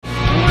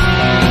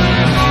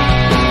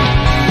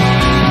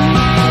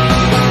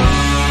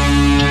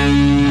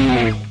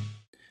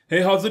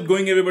Hey, how's it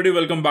going, everybody?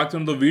 Welcome back to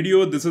another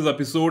video. This is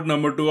episode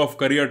number 2 of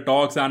Career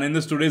Talks, and in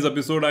this today's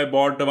episode, I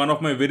brought one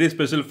of my very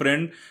special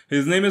friend.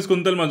 His name is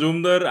Kuntal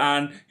Majumdar,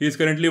 and he's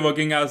currently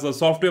working as a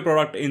software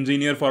product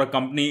engineer for a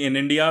company in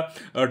India,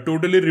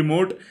 totally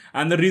remote.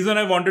 And the reason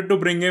I wanted to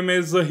bring him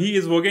is he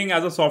is working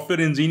as a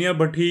software engineer,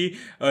 but he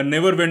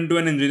never went to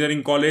an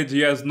engineering college.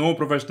 He has no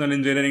professional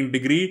engineering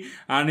degree,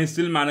 and he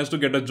still managed to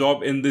get a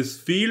job in this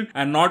field.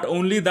 And not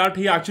only that,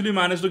 he actually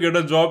managed to get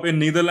a job in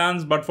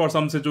Netherlands, but for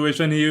some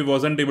situation he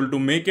wasn't able to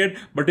make it,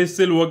 but he's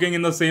still working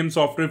in the same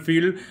software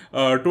field,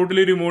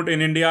 totally remote in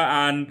India,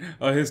 and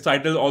his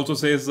title also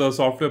says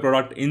software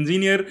product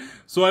engineer.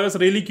 So I was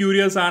really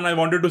curious, and I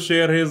wanted to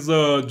share his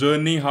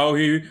journey, how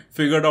he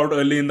figured out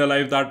early in the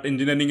life that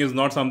engineering is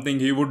not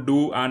something he would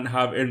do, and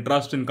have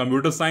interest in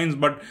computer science,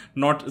 but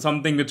not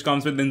something which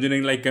comes with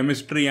engineering like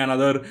chemistry and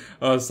other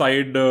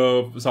side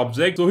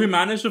subjects. So he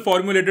managed to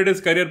formulate his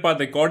career path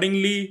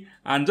accordingly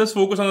and just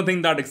focus on the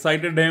thing that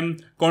excited him,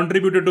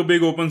 contributed to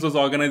big open source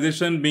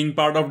organization, being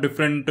part of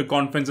different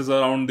conferences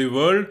around the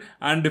world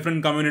and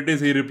different communities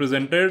he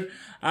represented.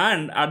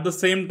 And at the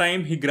same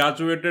time, he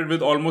graduated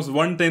with almost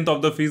 1/10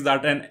 of the fees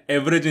that an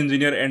average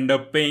engineer end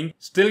up paying,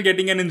 still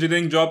getting an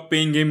engineering job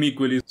paying him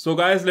equally. So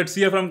guys, let's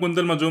hear from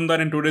Kuntal Majumdar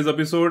in today's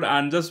episode,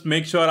 and just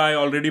make sure, I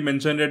already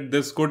mentioned it,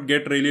 this could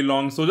get really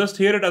long. So just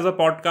hear it as a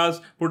podcast,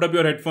 put up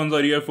your headphones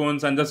or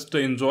earphones and just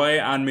enjoy,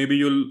 and maybe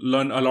you'll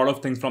learn a lot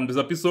of things from this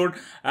episode.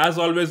 As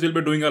always, we'll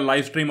be doing a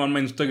live stream on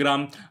my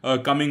Instagram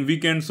coming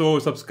weekend, so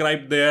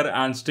subscribe there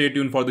and stay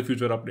tuned for the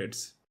future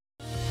updates.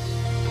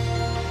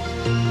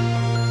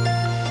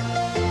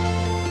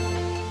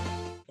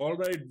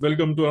 Alright,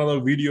 welcome to another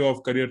video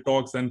of Career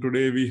Talks, and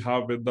today we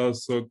have with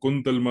us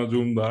Kuntal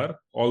Majumdar,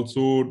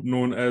 also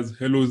known as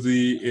Hello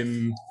Z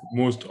in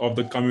most of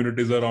the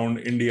communities around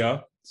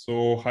India.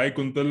 So hi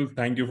Kuntal,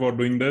 thank you for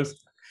doing this,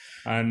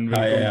 and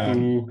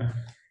welcome to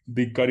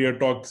the Career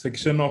Talk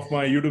section of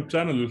my YouTube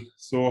channel.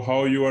 So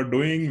how you are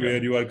doing,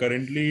 where you are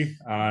currently,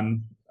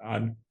 and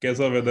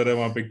कैसा weather है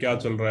वहाँ पे, क्या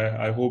चल रहा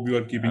है? I hope you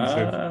are keeping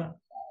safe.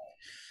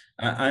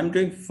 I'm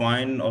doing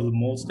fine,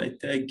 almost.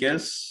 I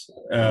guess,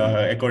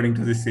 according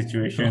to this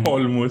situation,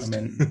 Almost.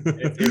 I mean,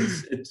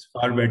 it's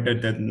far better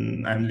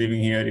than I'm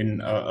living here in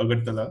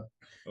Agartala.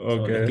 So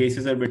the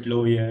cases are a bit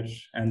low here,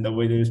 and the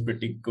weather is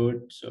pretty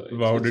good. So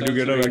wow, did you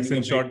get a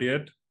vaccine shot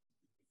yet?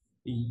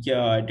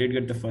 Yeah, I did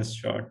get the first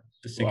shot.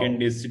 The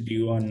second is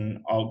due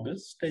on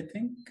August, I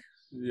think.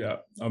 Yeah,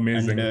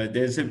 amazing. And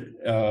there's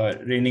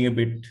raining a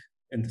bit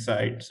in the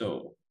side,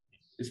 so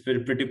it's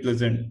pretty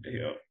pleasant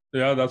here.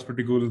 Yeah, that's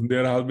pretty cool.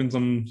 There has been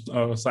some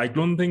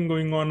cyclone thing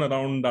going on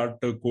around that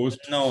coast.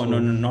 No,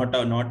 not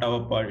our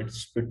part.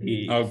 It's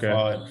pretty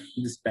far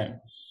this time.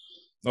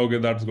 Okay,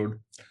 that's good.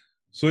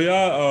 So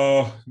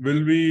yeah,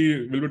 we'll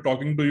be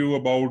talking to you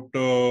about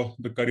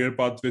the career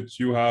path which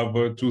you have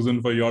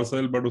chosen for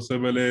yourself. But usse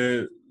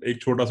pehle ek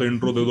chota sa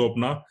intro de do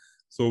apna.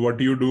 So what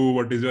do you do?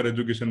 What is your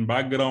education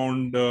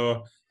background?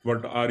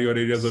 What are your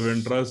areas of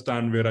interest,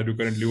 and where are you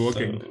currently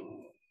working?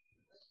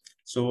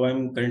 So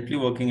I'm currently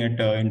working at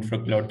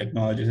InfraCloud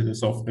Technologies as a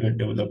software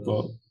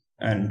developer,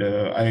 and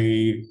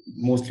I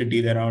mostly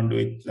deal around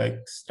with like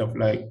stuff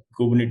like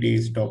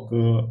Kubernetes,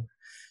 Docker,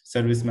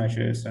 service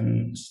meshes,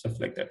 and stuff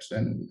like that.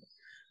 And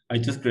I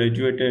just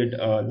graduated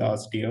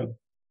last year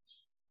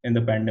in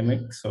the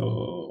pandemic,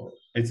 so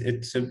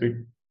it's a bit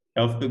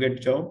tough to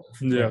get job.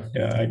 Yeah,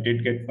 I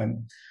did get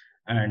one.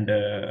 And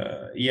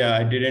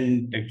I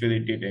didn't actually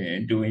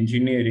do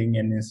engineering,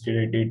 and instead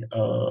I did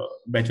a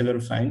Bachelor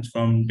of Science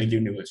from Delhi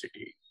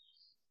University.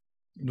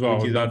 Wow,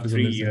 which is that of is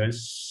 3 amazing.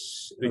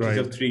 years. Which is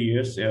of 3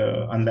 years,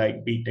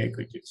 unlike BTech,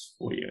 which is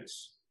 4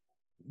 years.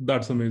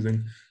 That's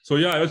amazing. So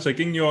yeah, I was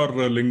checking your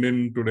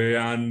LinkedIn today,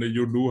 and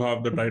you do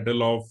have the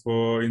title of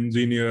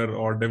engineer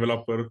or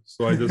developer.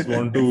 So I just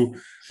want to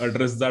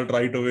address that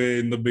right away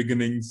in the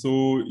beginning.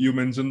 So you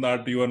mentioned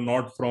that you are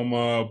not from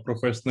a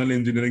professional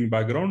engineering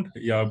background.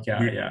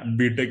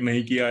 BTech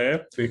nahi kiya hai.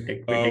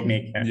 BTech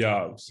nahi kiya.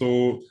 Yeah.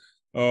 So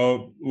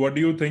what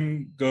do you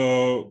think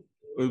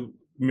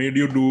made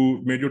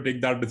you take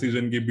that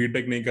decision कि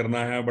BTech नहीं करना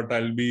है, but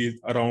I'll be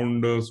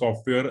around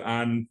software,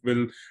 and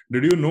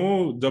did you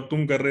know जब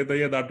तुम कर रहे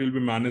थे that you'll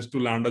be managed to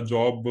land a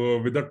job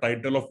with the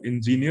title of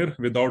engineer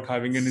without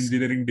having an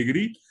engineering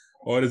degree,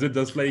 or is it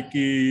just like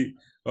कि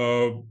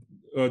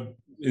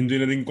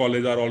engineering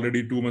college are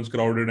already too much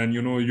crowded, and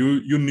you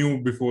knew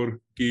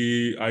before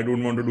कि I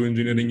don't want to do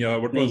engineering? Yeah,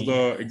 what was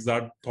the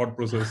exact thought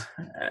process?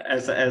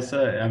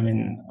 ऐसा I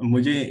mean,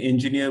 मुझे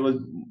engineer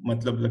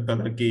मतलब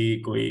लगता था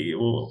कि कोई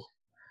वो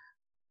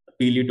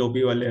पीली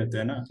टोपी वाले होते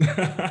हैं ना.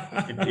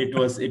 it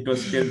was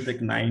still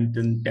like 9th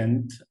and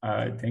 10th,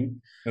 I think.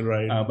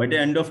 Right. By the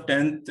end of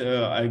 10th,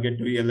 I get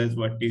to realize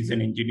what is an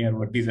engineer,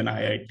 what is an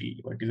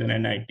IIT, what is an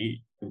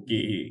NIT.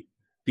 क्योंकि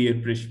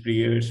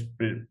peers,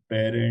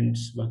 parents,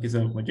 बाकी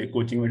सब मुझे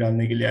coaching में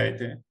डालने के लिए आए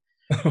थे.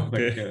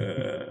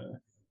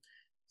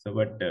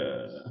 But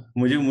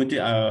मुझे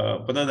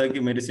पता था कि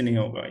मेरे से नहीं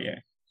होगा ये.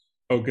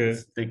 Okay.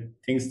 like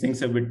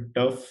things a bit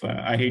tough.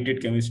 I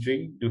hated chemistry,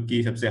 जो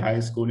कि सबसे high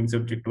scoring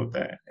subject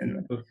होता है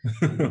इनमें.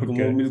 मेरे को वो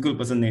Okay. बिल्कुल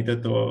पसंद नहीं था,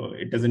 तो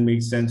it doesn't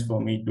make sense for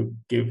me to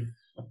give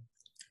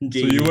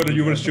So you were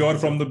JEE or sure बाकी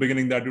from सब. the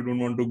beginning that you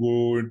don't want to go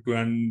into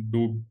and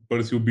do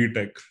pursue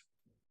B.Tech.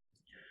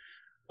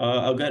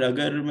 अगर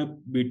अगर मैं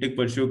बीटेक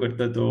परस्यू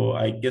करता तो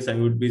I guess I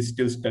would be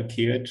still stuck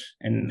here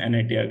in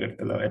NIT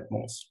Agartala at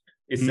most.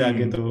 इससे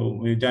आगे Hmm. तो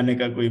मुझे जाने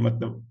का कोई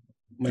मतलब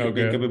मेरे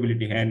पे Okay.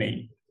 कैपेबिलिटी है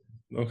नहीं,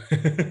 Okay.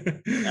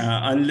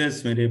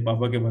 अनलेस मेरे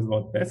पापा के पास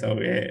बहुत पैसा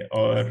हुए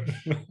और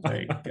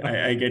like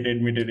I get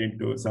admitted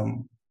into some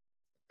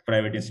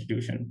private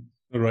institution.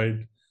 Right.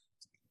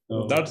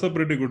 तो That's a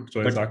pretty good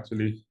choice, but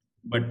actually.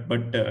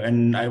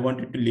 and I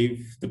wanted to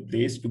leave the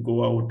place to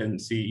go out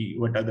and see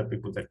what other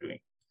people are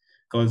doing.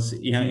 Because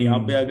यहाँ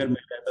पे Hmm. अगर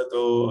मैं रहता तो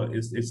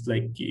it's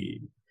like कि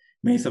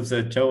मैं ही सबसे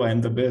अच्छा हूँ, I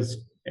am the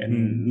best Hmm.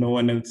 and no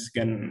one else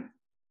can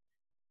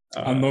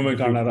अंधों में defeat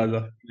काना me. राजा.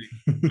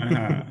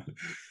 हाँ,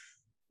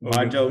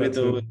 बाहर Okay, जाओगे that's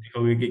तो good.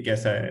 देखोगे कि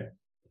कैसा है.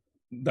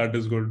 That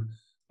is good.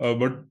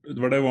 But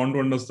what I want to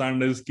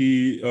understand is कि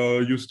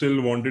you still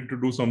wanted to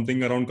do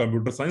something around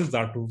computer science.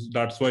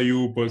 That's why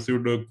you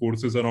pursued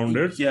courses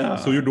around it. So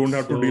you Yeah, don't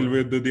have to deal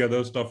with the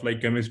other stuff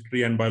like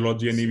chemistry and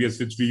biology and EVS,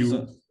 which we you.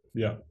 so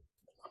Yeah.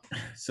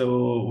 so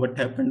what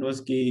happened was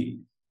कि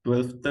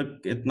 12th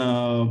तक इतना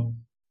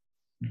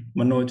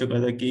मन हो चुका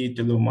था कि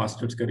चलो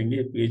masters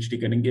करेंगे, पीएचडी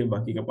करेंगे,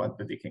 बाकी का बाद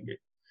में देखेंगे.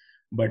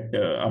 But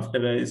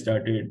after I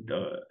started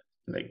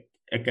like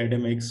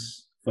academics,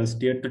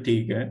 first year तो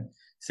ठीक है,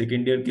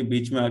 सेकेंड ईयर के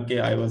बीच में आके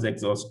आई वाज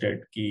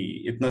एग्जॉस्टेड कि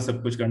इतना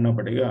सब कुछ करना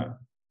पड़ेगा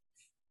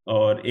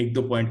और एक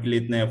दो पॉइंट के लिए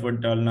इतना एफर्ट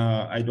डालना.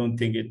 आई don't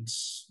think it's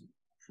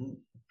Worth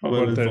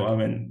probable for, it. I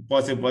mean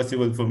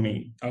possible for me.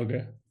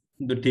 Okay.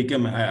 तो ठीक है,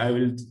 मैं I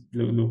will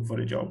look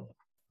for a job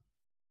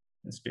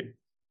instead.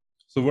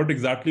 So what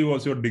exactly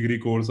was your degree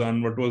course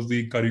and what was the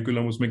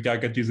curriculum? उसमें क्या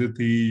क्या चीजें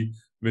थी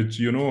which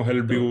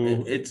helped तो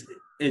you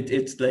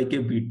it's like a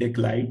BTech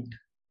light.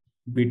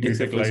 BTech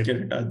से BTech फर्स्ट light?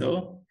 ईयर हटा दो,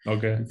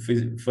 Okay.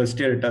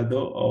 First year हटा दो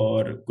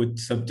और कुछ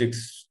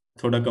सब्जेक्ट्स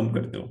थोड़ा कम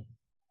कर दो.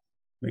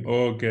 Like,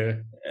 Okay.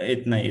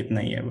 इतना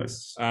ही है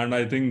बस. And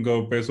I think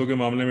पैसों के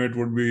मामले में it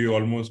would be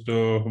almost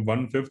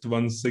 1/5,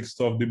 1/6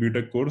 of the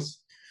BTech course.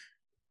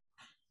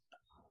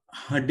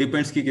 हाँ,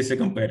 डिपेंड्स कि किससे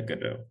कंपेयर कर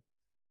रहे हो.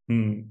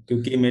 Hmm.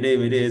 क्योंकि मेरे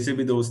मेरे ऐसे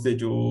भी दोस्त थे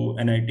जो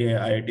एनआईटी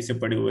आईआईटी से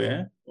पढ़े हुए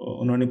हैं,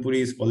 उन्होंने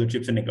पूरी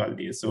स्कॉलरशिप से निकाल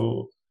दी है.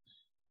 सो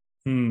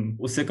Hmm.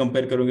 उससे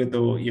कंपेयर करोगे तो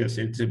yes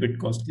it's a bit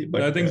costly, I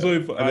but think so.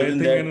 If other I then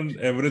think that.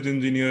 an average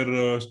engineer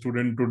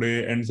student today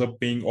ends up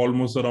paying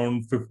almost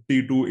around 50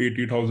 to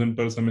 80,000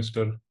 per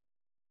semester.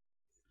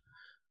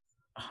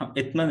 हाँ,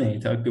 इतना नहीं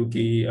था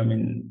क्योंकि आई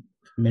मीन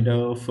मेरा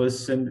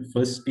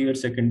first year,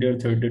 second year,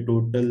 third year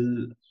total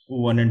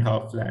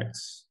 1.5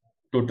 lakhs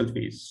total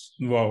fees,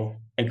 Wow.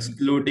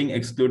 excluding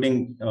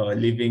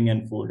living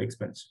and food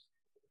expense.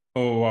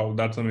 Oh wow,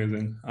 that's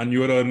amazing. And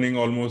you are earning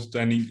almost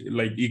any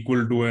like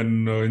equal to an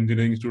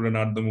engineering student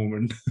at the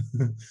moment.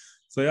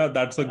 So yeah,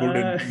 that's a Uh,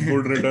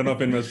 good return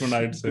of investment,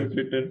 I'd say. good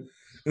return.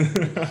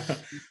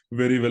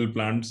 Very well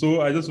planned. So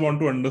I just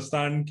want to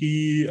understand ki,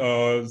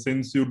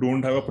 since you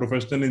don't have a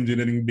professional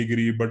engineering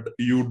degree, but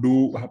you do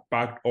have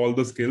packed all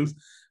the skills,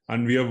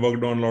 and we have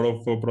worked on a lot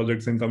of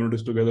projects and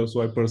communities together.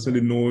 So I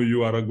personally know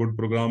you are a good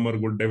programmer,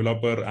 good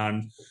developer,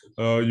 and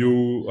you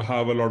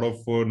have a lot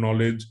of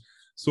knowledge.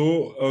 So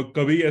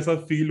कभी ऐसा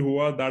feel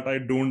हुआ that I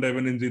don't have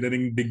an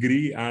engineering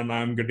degree and I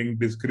am getting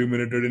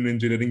discriminated in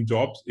engineering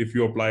jobs if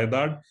you apply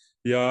that?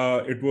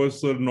 Yeah, it was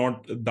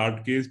not that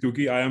case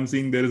क्योंकि I am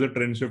seeing there is a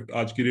trend shift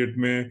आज की date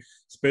में,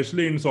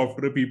 especially in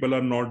software people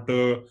are not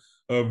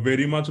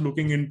very much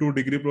looking into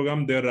degree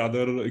program. They're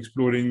rather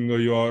exploring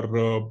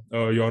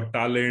your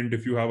talent.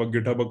 If you have a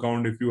GitHub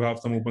account, if you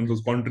have some open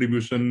source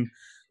contribution.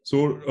 So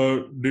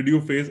did you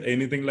face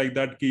anything like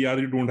that कि यार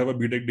you don't have a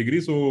BTech degree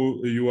so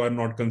you are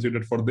not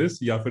considered for this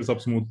या फिर सब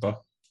smooth था?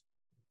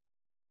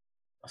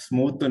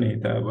 Smooth तो नहीं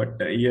था,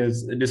 but ये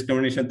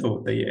डिस्क्रिमिनेशन तो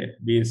होता ही है.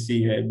 बीएससी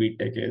है,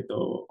 बीटेक है,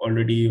 तो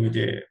ऑलरेडी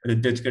मुझे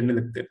जज करने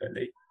लगते हैं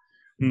पहले ही.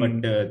 But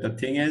Hmm. The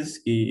thing is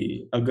कि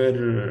अगर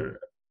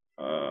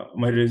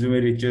my resume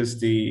reaches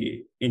the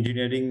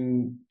engineering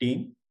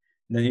team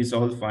then it's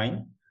all fine,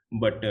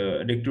 but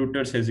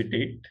recruiters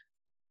hesitate,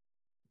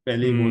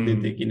 पहले ही बोल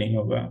देते Hmm. कि नहीं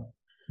होगा.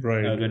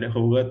 Right. अगर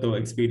होगा तो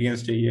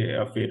एक्सपीरियंस चाहिए,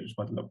 या फिर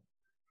मतलब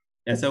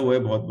ऐसा हुआ है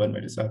बहुत बार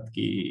मेरे साथ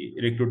कि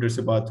रिक्रूटर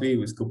से बात हुई,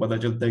 उसको पता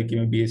चलता है कि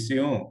मैं बीएससी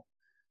हूँ,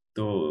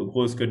 तो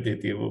घोस्ट कर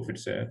देती है वो फिर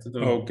से. तो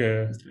Okay.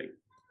 it's like,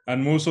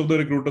 And most of the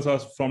recruiters are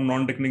from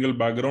non-technical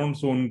background,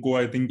 so उनको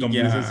I think yeah,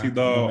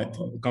 no, I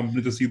think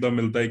company से सीधा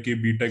मिलता है कि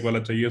बीटेक वाला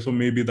चाहिए, so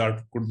maybe that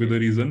could be the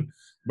reason.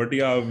 But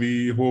yeah, we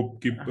hope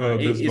keep हाँ,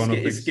 this इसके gonna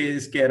fix. इसके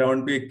इसके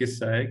अराउंड भी एक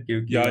किस्सा है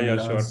क्योंकि Yeah, मैंने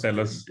yeah, sure. Tell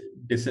last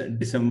us.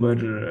 दिसंबर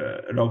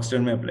रॉकस्टर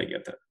में अप्लाई किया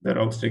था, द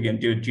रॉकस्टर गेम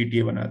जो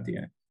जीटीए बनाती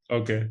है.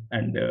 Okay.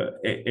 एंड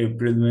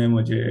अप्रैल में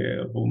मुझे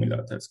वो मिला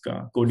था इसका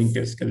कोडिंग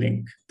टेस्ट का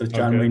लिंक, तो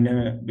 4 Okay.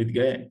 महीने बीत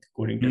गए,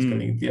 कोडिंग टेस्ट का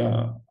Hmm. लिंक दिया,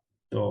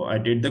 तो I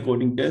did the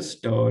coding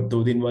test और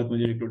 2 दिन बाद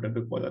मुझे रिक्रूटर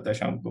पे कॉल आता है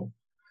शाम को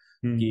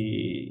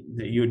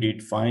कि you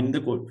did fine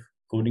the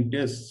coding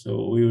test, so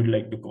we would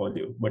like to call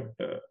you. But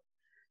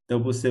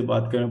तब उससे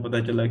बात करने पता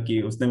चला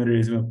कि उसने मेरे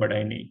रिज्यूमे पढ़ा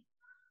ही नहीं,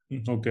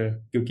 Okay.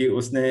 क्योंकि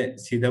उसने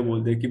सीधा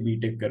बोल दिया कि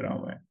बीटेक कर रहा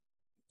हूँ मैं।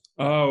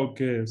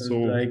 Okay. So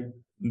like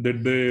did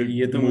they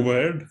ये तो move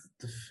ahead?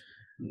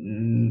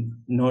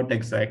 नॉट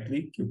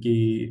एग्जैक्टली, क्योंकि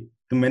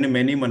तो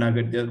मैंने ही मना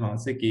कर दिया वहां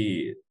से कि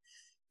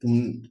तुम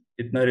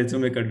इतना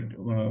रिज्यूमे कर,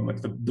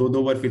 मतलब दो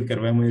दो बार फिल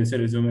करवाया मुझे से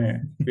रिज्यूमे,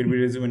 फिर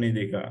भी रिज्यूमे नहीं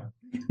देखा,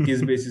 तो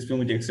किस बेसिस पे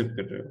मुझे एक्सेप्ट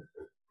कर रहे हो?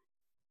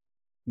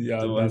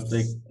 Yeah, तो आई वाज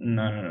लाइक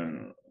ना,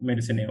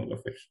 मेरे से नहीं होगा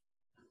फिर।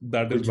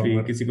 that is कुछ भी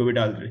bummer. किसी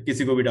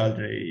को भी डाल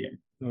रहे हैं ये।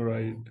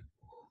 Right.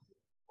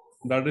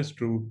 That is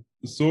true.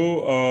 So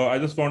I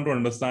just want to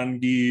understand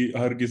कि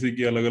हर किसी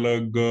की अलग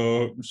अलग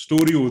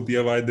स्टोरी होती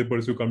है why they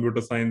pursue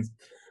computer science.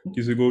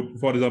 किसी को,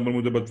 for example,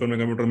 मुझे बचपन में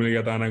कंप्यूटर मिल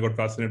गया था and I got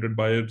fascinated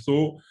by it. So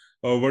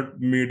what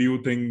made you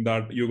think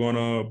that you're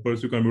gonna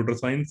pursue computer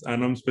science?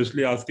 And I'm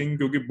especially asking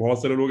क्योंकि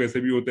बहुत सारे लोग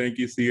ऐसे भी होते हैं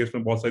कि CS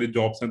में बहुत सारी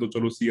jobs हैं तो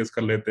चलो CS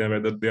कर लेते हैं,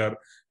 whether they are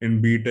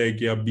in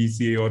BTech या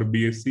BCA और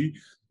BSc.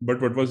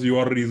 But what was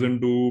your reason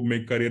to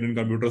make career in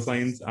computer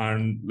science?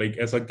 And like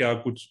ऐसा क्या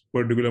कुछ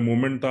particular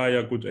moment था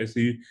या कुछ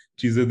ऐसी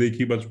चीजें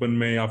देखी बचपन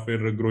में या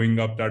फिर growing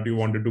up that you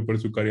wanted to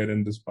pursue career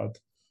in this path?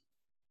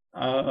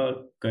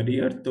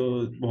 Career तो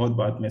बहुत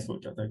बाद में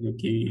सोचा था,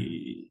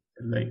 क्योंकि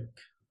लाइक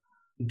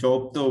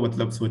जॉब तो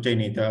मतलब सोचा ही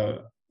नहीं था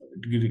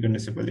डिग्री करने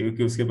से पहले,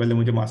 क्योंकि उसके पहले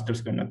मुझे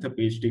मास्टर्स करना था,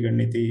 पीएचडी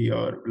करनी थी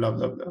और blah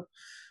blah blah.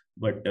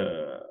 But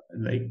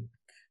like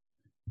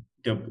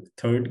जब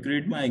थर्ड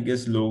ग्रेड में आई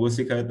गेस लोगो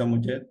सिखाया था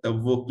मुझे,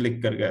 तब वो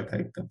क्लिक कर गया था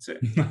एकदम से।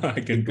 I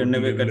can क्लिक करने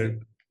totally में कर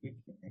relate.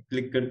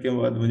 क्लिक करके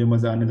बाद मुझे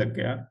मजा आने लग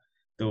गया।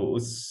 तो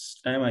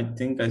उस time I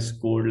think I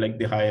scored like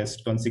the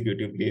highest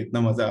consecutively,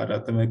 इतना मजा आ रहा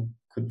था, मैं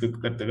खुद भी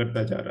करता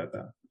करता जा रहा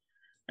था।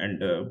 And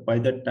by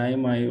that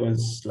time I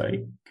was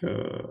like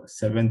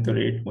 7th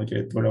और 8th,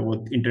 मुझे थोड़ा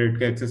बहुत इंटरनेट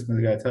का एक्सेस मिल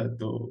गया था,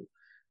 तो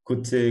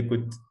खुद से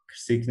कुछ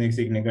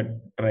सीखने का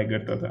ट्राई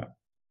करता था,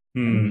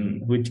 Hmm.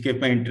 And which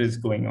kept my interest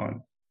going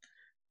on.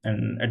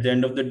 And at the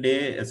end of the day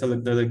ऐसा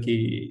लगता था कि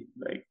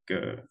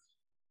like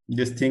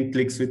this thing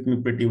clicks with me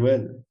pretty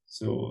well,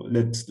 so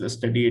let's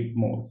study it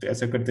more। तो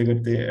ऐसा करते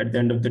करते at the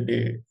end of the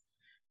day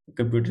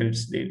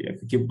computers ले लिया,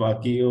 क्योंकि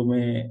बाकियों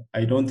में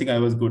I don't think I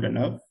was good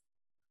enough,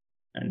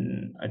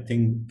 and I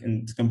think in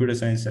computer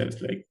science I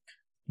was like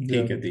Yeah,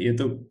 ठीक है, तो ये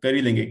तो कर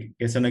ही लेंगे,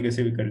 कैसा ना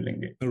कैसे भी कर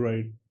लेंगे।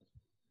 right.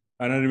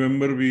 And I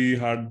remember we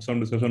had some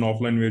discussion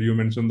offline where you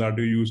mentioned that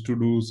you used to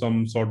do some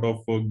sort of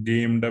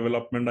game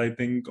development, I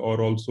think, or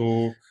also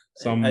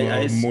some I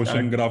motion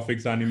start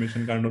graphics,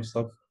 animation kind of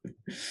stuff.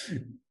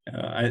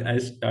 I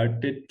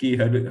started कि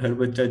हर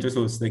बच्चा जो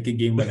सोचता है कि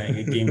game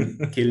बनाएंगे,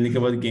 game खेलने के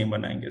बाद गेम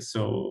बनाएंगे,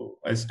 so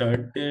I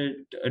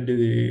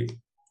started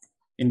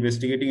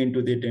investigating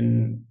into it in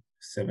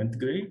 7th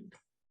grade.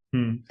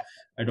 Hmm.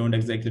 I don't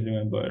exactly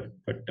remember,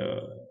 but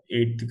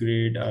 8th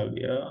grade आ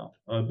गया।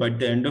 But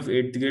the end of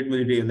 8th grade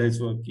मुझे realize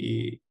हुआ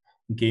कि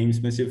गेम्स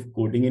में सिर्फ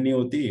कोडिंग ही नहीं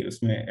होती,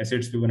 उसमें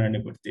एसेट्स भी बनाने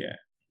पड़ते हैं,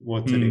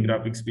 बहुत सारे Hmm.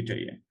 ग्राफिक्स भी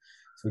चाहिए।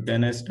 So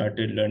then I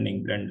started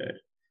learning blender.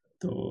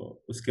 तो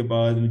उसके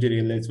बाद मुझे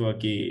रियलाइज हुआ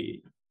कि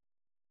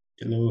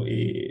चलो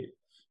ये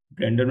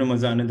ब्लेंडर में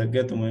मजा आने लग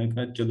गया, तो मैंने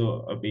कहा चलो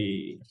अभी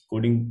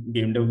कोडिंग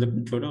गेम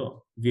डेवलपमेंट छोड़ो,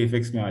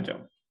 वीएफएक्स में आ जाओ।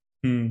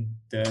 Hmm.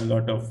 There are a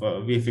lot of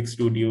VFX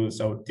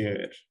studios out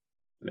there,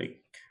 like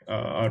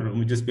और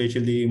मुझे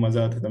स्पेशली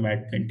मजा आता था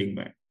मैट पेंटिंग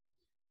में।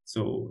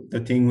 So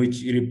the thing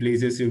which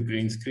replaces your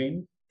green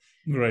screen,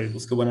 Right.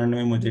 उसको बनाने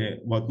में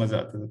मुझे बहुत मजा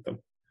आता था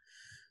तब।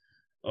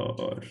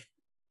 और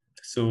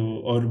सो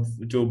और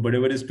जो बड़े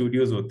बड़े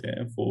स्टूडियोज होते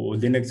हैं वो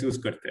लिनक्स यूज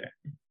करते हैं।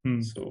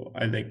 Hmm. सो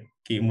आई लाइक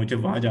कि मुझे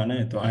वहां जाना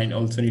है, तो I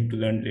also need to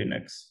learn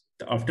Linux.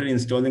 After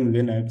installing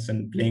Linux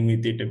and playing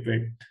with it a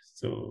bit,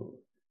 सो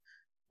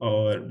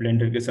और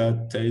ब्लेंडर के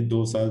साथ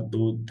 2 साल,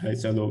 2 ढाई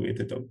साल हो गए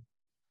थे तब,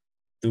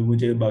 तो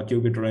मुझे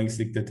बाकियों के ड्राइंग्स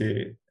दिखते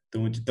थे, तो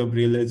मुझे तब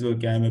रियलाइज हुआ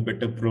कि I M a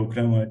better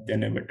programmer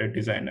then a better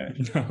designer.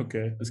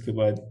 Okay. उसके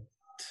बाद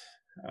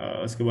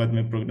उसके बाद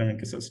मैं प्रोग्रामिंग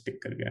के साथ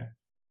स्टिक कर गया।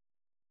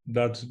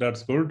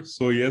 That's good.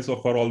 So yes,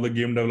 for all the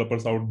game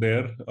developers out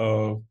there,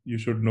 you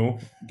should know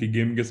कि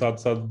game के साथ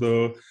साथ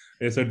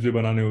assets भी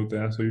बनाने होते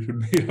हैं. So you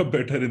should be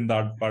better in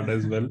that part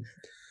as well.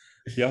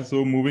 Yeah,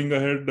 so moving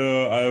ahead,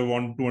 I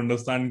want to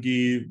understand कि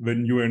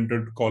when you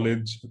entered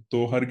college,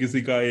 तो हर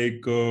किसी का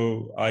एक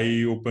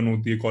eye open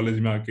होती है college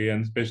में आके,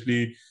 and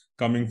especially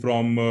coming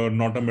from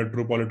not a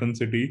metropolitan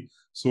city.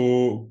 So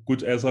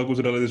कुछ ऐसा कुछ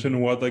realization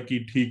हुआ था कि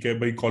ठीक है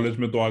भाई college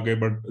में तो आ गए,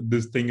 but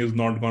this thing is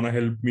not gonna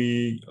help me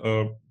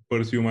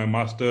pursue my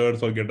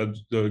masters or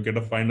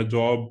find a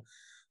job.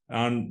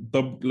 And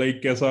तब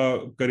like कैसा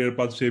career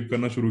path shape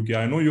करना शुरू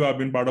किया? I know you have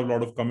been part of a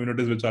lot of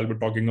communities which I'll be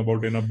talking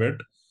about in a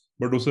bit.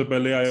 But उससे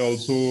पहले I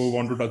also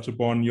want to touch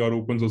upon your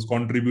open source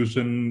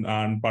contribution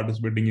and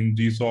participating in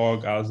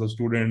GSOC as a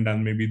student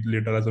and maybe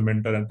later as a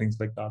mentor and things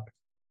like that.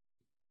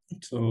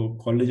 So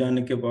college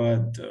आने के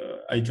बाद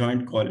I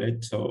joined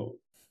college. So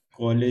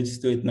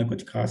college तो इतना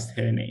कुछ खास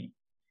है नहीं,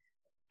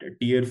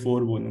 tier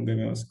 4 बोलूंगा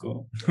मैं उसको।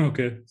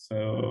 Okay. सो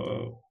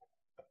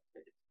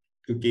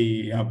क्योंकि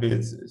यहाँ पे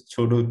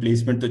छोड़ो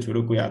प्लेसमेंट तो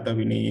छोड़ो, कोई आता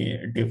भी नहीं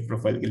है डेव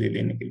प्रोफाइल के लिए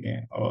लेने के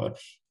लिए, और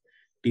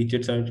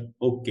टीचर्स आर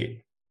ओके।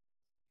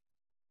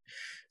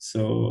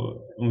 सो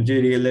मुझे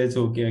रियलाइज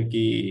हो गया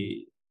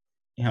कि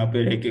यहाँ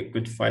पे रह के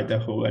कुछ फायदा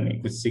होगा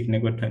नहीं, कुछ सीखने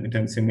को ढंग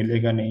ढंग से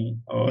मिलेगा नहीं,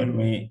 और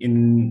मैं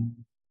इन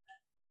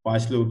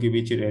 5 लोगों के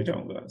बीच ही रह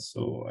जाऊंगा।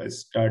 So I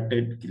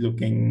started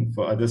looking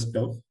for other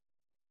stuff.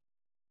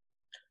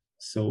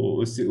 So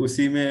उसी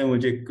उसी में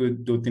मुझे कुछ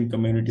 2-3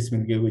 कम्युनिटीज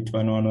मिल गए, which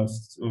one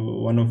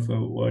of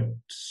what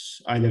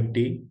I like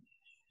tea,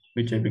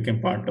 which I became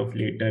part of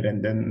later. And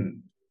then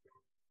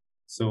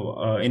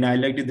in I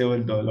like tea there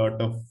were a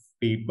lot of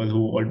people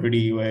who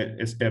already were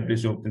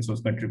established open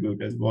source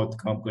contributors, बहुत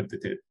काम करते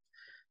थे।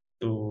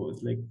 तो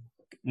like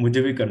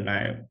मुझे भी करना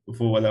है,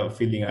 वो वाला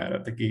फीलिंग आ रहा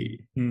था कि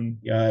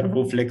यार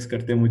वो फ्लेक्स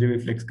करते हैं, मुझे भी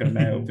फ्लेक्स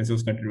करना है ओपन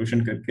सोर्स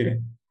कंट्रीब्यूशन करके।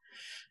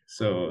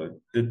 So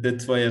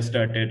that's why I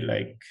started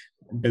like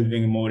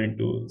delving more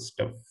into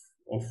stuff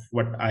of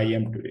what I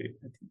am today,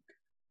 I think.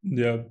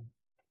 Yeah.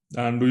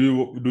 And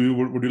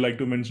would you like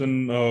to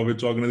mention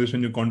which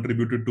organization you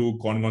contributed to,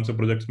 कौन से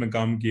projects में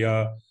काम किया?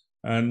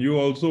 And you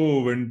also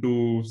went to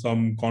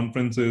some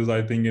conferences,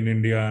 I think, in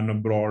India and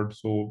abroad.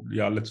 So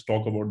yeah, let's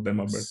talk about them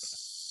a bit.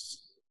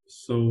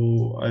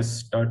 So I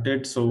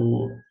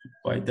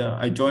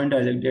joined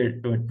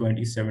ILD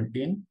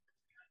 2017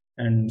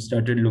 and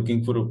started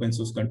looking for open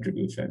source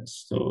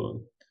contributions.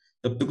 So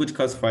तब तो कुछ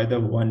खास फायदा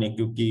हुआ नहीं,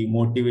 क्योंकि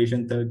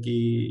motivation था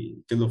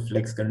कि चलो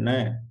फ्लेक्स करना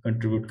है,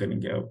 कंट्रीब्यूट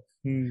करेंगे अब।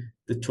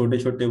 तो छोटे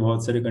छोटे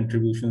बहुत सारे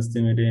कंट्रीब्यूशंस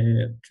थे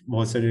मेरे,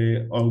 बहुत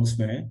सारे ऑर्ग्स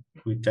में,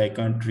 which I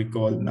can't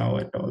recall now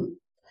at all,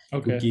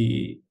 क्योंकि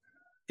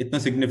इतना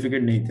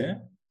सिग्निफिकेंट नहीं थे,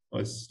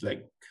 was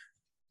like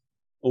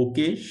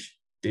ओकेश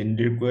दिन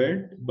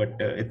रिक्वायर्ड, बट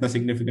इतना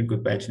सिग्निफिकेंट कोई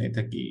पैच नहीं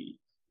था कि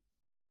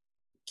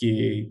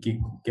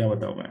क्या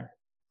बताऊं मैं।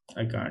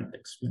 I can't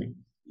explain.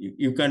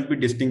 You can't be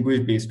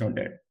distinguished based on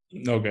that.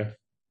 Okay.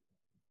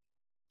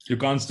 You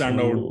can't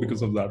stand out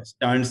because of that.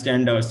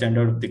 Stand out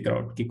of the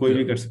crowd. कि कोई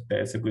भी कर सकता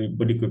है, ऐसा कोई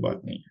बड़ी कोई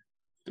बात नहीं है।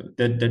 So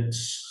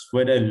that's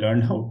where I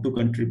learned how to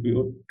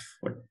contribute.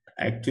 But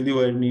actually,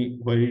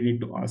 where you need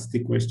to ask the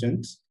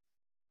questions.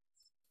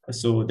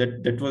 So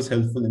that was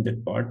helpful in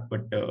that part.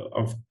 But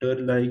after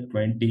like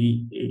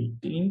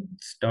 2018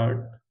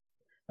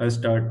 I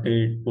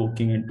started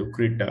poking into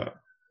Krita,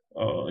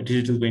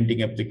 digital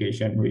painting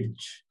application,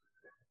 which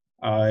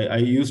I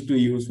used to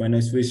use when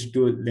I switched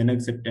to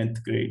Linux at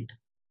 10th grade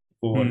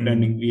for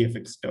learning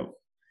VFX stuff.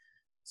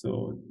 So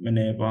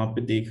मैंने वहाँ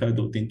पे देखा,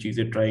 2-3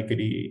 चीजें try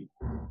करी।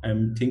 I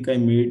think I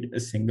made a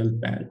single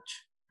patch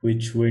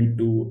which went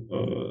to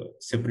a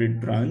separate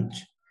branch,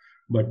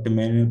 but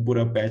मैंने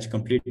पूरा patch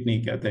complete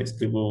नहीं किया था,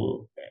 इसलिए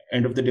वो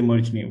end of the day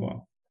merge नहीं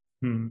हुआ।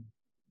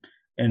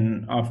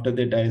 And after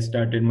that I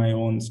started my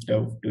own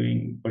stuff,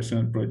 doing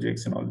personal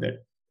projects and all that.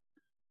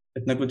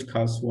 इतना कुछ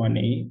खास हुआ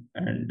नहीं।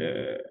 And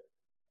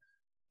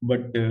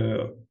but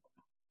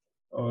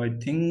I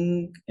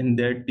think in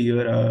that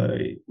year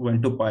I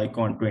went to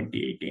PyCon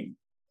 2018.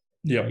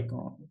 Yeah.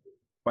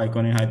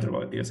 PyCon in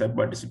Hyderabad. Yes, I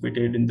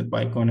participated in the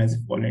PyCon as a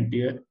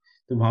volunteer.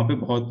 तो वहाँ पे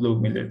बहुत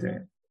लोग मिले थे,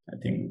 I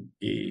think,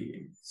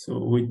 so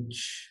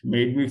which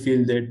made me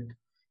feel that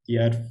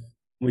यार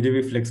मुझे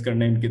भी flex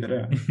करना है इनकी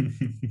तरह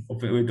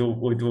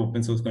with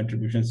open source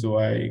contributions. So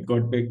I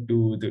got back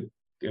to the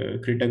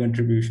Krita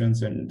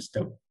contributions and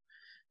stuff.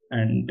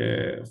 And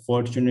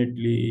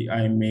fortunately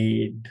I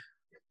made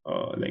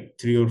like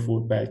 3 or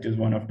 4 patches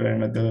one after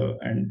another,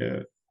 and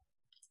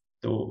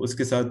तो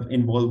उसके साथ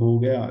involve हो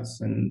गया।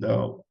 And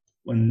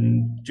on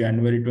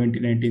January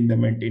 2019 the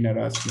maintainer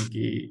asked me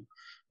कि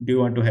do you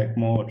want to hack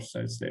more?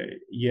 So I said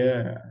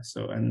yeah.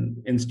 So and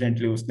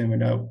instantly उसने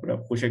मेरा पूरा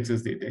push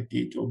access दे दिया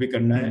कि जो भी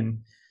करना है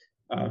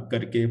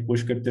करके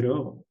push करते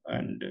रहो,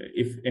 and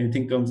if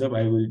anything comes up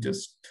I will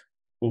just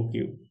poke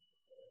you.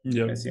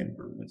 ऐसे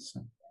improvements.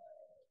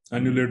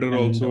 And you later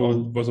also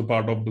was a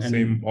part of the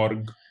same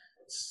org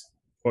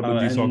for the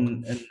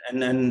GSOC.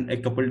 And a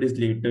couple days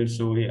later,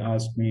 so he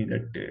asked me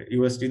that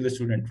you are still a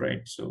student,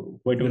 right? So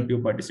why don't you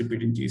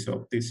participate in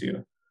GSOC this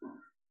year?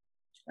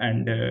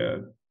 And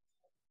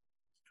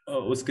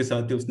उसके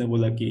साथ ही उसने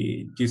बोला कि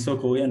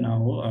GSOC हो या ना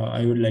हो,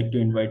 I would like to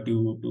invite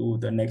you to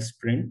the next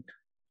sprint,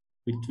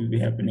 which will be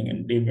happening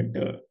in day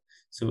better.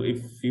 So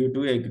if you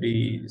do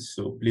agree,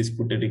 so please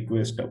put a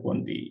request up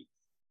on the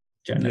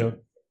channel. Yeah,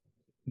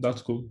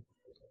 that's cool.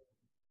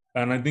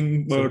 And I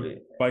think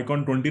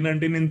PyCon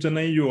 2019 in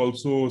Chennai, you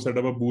also set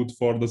up a booth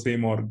for the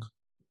same org.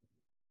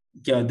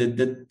 Yeah,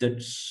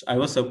 that's I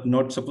was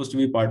not supposed to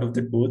be part of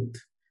that booth,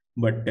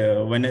 but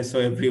when I saw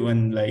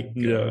everyone like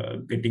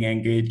getting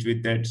engaged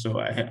with that, so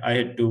I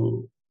had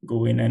to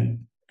go in, and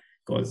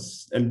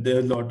because there are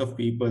a lot of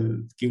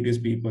people, curious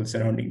people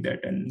surrounding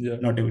that, and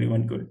not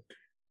everyone could.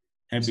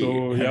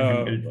 So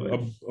yeah,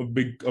 a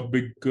big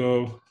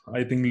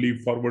I think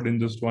leap forward in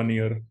just 1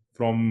 year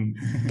from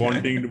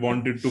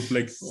wanted to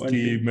flex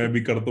कि मैं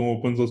भी करता हूँ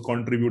open source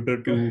contributor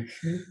to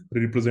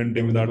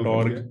representing that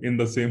org in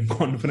the same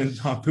conference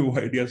जहाँ पे वो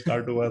idea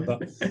start हुआ था.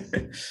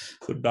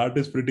 So that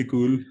is pretty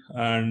cool.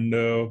 And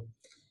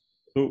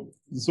so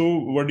So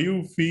what do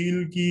you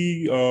feel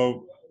कि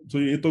so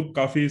ये तो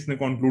काफी इसने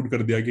कंक्लूड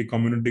कर दिया कि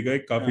कम्युनिटी का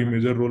एक काफी हाँ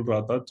मेजर रोल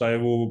रहा था, चाहे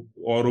वो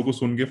औरों को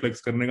सुन के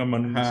फ्लेक्स करने का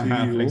मन हाँ से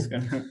हाँ ही हो। फ्लेक्स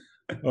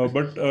करना।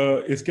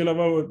 बट इसके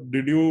अलावा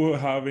did you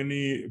have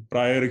any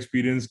prior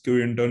experience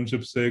कोई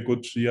इंटर्नशिप से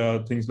कुछ या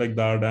थिंग्स लाइक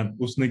दैट,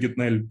 एंड उसने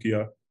कितना हेल्प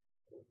किया?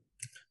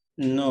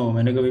 नो,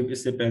 मैंने कभी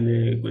इससे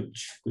पहले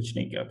कुछ कुछ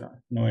नहीं किया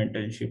था। नो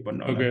इंटर्नशिप और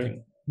no okay,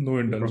 no nothing,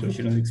 internship,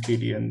 professional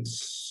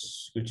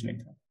experience कुछ नहीं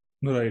था।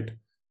 Right.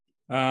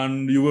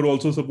 And you were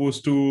also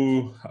supposed to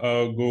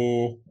go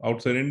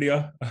outside India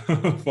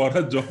for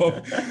a job,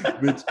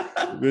 which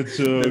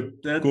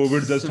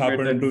COVID That's just a bit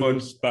happened to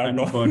spat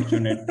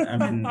unfortunate. I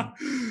mean,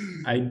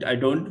 on. I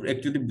don't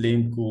actually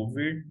blame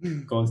COVID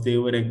because they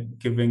were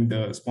giving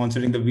the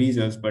sponsoring the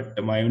visas,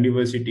 but my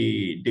university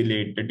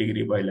delayed the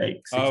degree by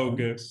like Ah, six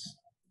okay. months,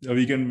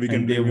 We can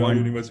and blame your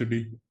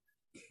university.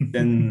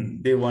 then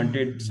they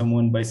wanted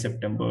someone by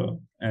September,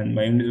 and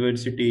my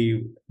university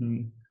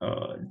Hmm.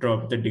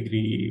 dropped the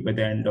degree by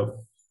the end of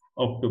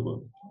October.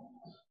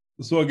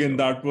 So again, So,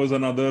 that was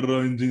another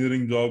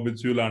engineering job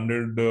which you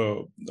landed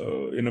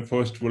in a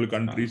first world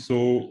country. uh, So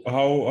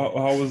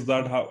how was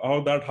that? How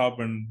that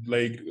happened?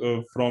 Like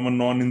from a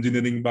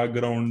non-engineering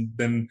background,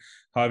 then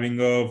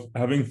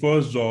having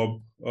first job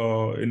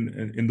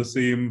in the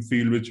same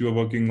field which you were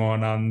working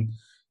on, and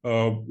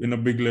in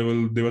a big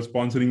level, they were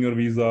sponsoring your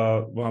visa.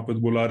 वहाँ पे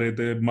बुला रहे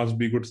थे,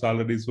 must be good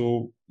salary. So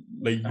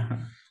like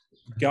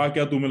क्या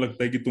क्या तुम्हें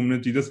लगता है कि तुमने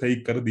चीजें सही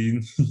कर दी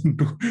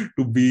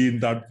to be in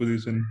that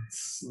position?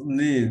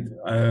 नहीं,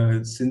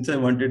 since I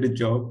wanted a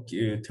job,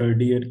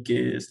 third year के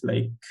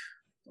लाइक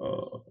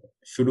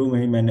शुरू में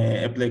ही मैंने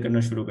अप्लाई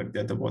करना शुरू कर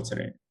दिया था बहुत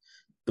सारे।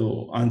 तो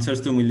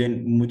आंसर्स तो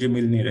मुझे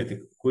मिल नहीं रहे थे,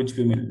 कुछ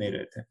भी मिल नहीं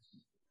रहे थे।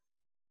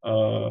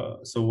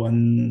 So one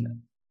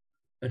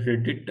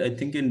Reddit, I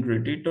think in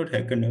Reddit or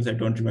Hacker News, I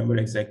don't remember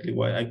exactly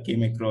why I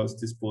came across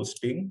this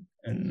posting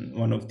in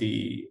one of the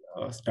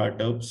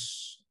startups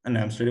in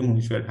Amsterdam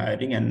which were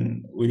hiring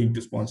and willing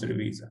to sponsor a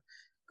visa.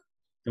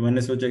 तो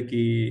मैंने सोचा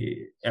कि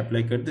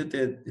apply कर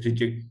देते,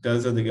 reject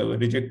ज़्यादा देगा,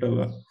 reject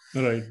होगा।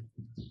 Right.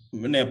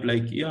 मैंने अप्लाई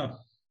किया,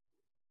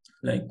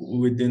 लाइक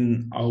विद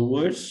इन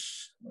आवर्स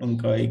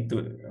उनका एक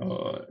तो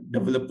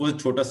डेवलप,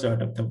 बहुत छोटा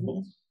स्टार्टअप था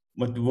वो,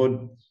 मतलब वो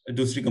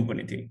दूसरी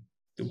कंपनी थी,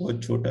 तो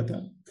बहुत छोटा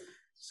था।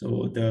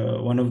 So the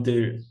one of the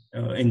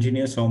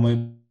engineers saw my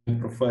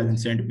profile and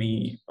sent me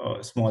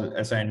a small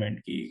assignment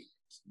कि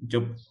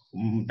जब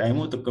टाइम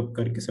हो तो कब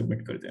करके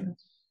सबमिट कर देना।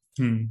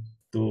 Hmm.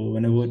 तो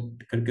मैंने वो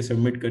करके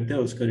सबमिट कर दिया,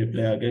 उसका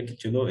रिप्लाई आ गया कि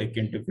चलो एक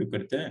इंटरव्यू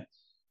करते हैं।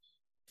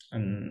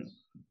 And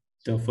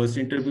the first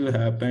interview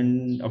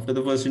happened. After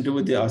the first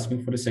interview they asked me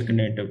for a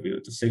second interview,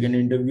 तो second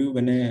interview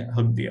मैंने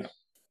हक दिया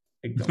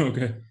एकदम,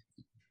 Okay.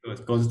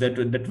 because that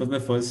was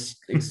my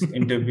first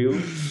interview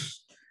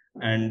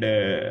and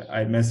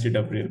I messed it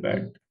up real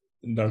bad.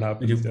 That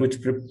मुझे happens,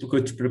 yeah.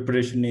 कुछ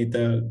preparation नहीं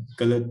था,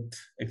 गलत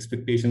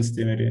एक्सपेक्टेशंस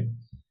थे मेरे।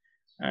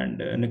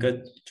 एंड मैंने कहा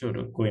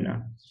छोड़ो कोई ना।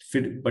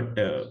 फिर बट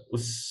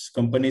उस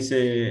कंपनी से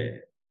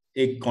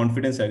एक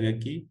कॉन्फिडेंस आ गया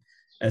कि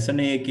ऐसा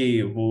नहीं है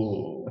कि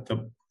वो,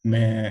 मतलब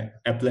मैं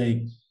अप्लाई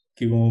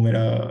कि वो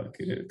मेरा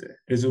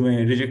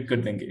रिज्यूमे रिजेक्ट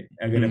कर देंगे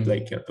अगर Hmm. अप्लाई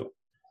किया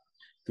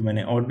तो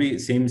मैंने और भी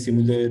सेम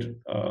सिमिलर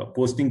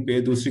पोस्टिंग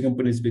पे दूसरी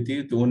कंपनीज भी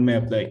थी, तो उनमें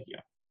अप्लाई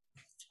किया।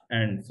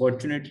 And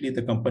fortunately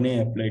the company I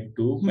applied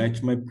to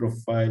match my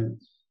profile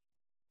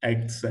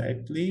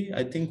exactly.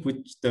 I think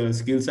which the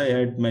skills I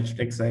had matched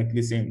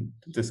exactly same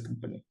to this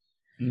company,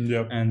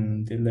 Yep.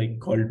 and they like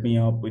called me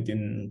up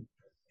within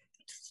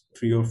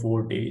 3 or 4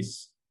 days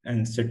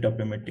and set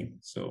up a meeting,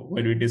 so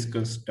where we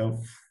discussed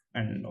stuff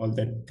and all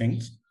that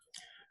things.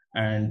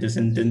 And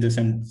then they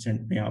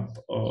sent me up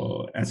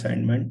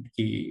assignment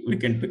कि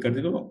weekend पे कर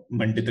दो,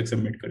 Monday तक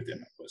submit कर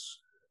देना बस।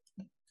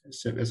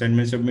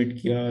 Assignment submit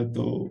किया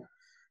तो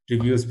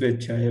रिव्यूज पे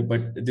अच्छा है,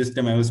 but this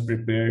time I was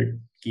prepared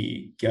कि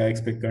क्या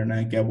एक्सपेक्ट करना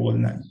है, क्या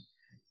बोलना है,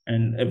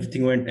 and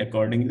everything went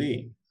accordingly.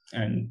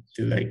 And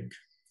they're like,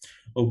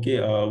 okay,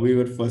 we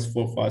were first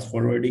for fast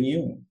forwarding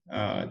you,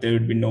 there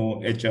would be no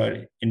HR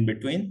in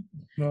between,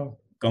 No.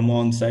 come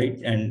on site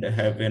and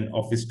have an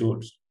office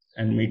tour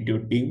and meet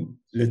your team,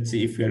 let's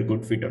see if you are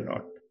good fit or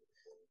not.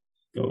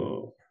 तो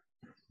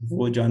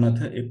वो जाना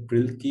था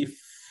अप्रैल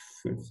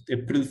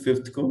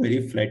 5 को मेरी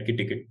flight की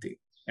ticket थी,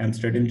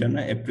 Amsterdam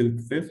जाना अप्रैल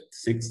 5,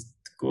 6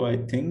 को आई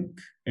थिंक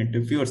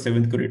इंटरव्यू, और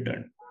 7 को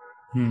return.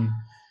 Hmm.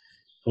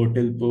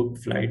 Hotel booked,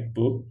 flight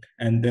booked,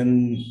 and then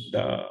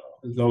the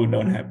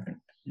lockdown happened.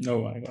 Oh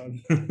my God.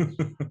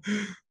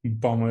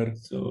 Bummer.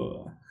 So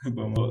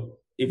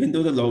even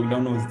though the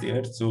lockdown was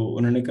there, so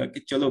उन्होंने कहा कि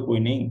चलो कोई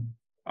नहीं,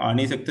 आ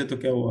नहीं सकते तो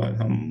क्या हुआ,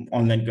 हम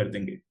ऑनलाइन कर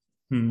देंगे।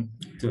 Hmm.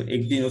 तो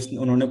एक दिन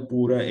उन्होंने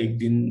पूरा एक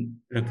दिन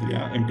रख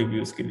लिया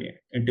इंटरव्यूज के लिए।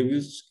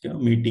 इंटरव्यूज क्या,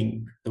 मीटिंग,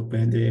 तो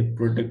पहले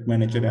प्रोडक्ट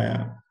मैनेजर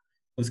आया,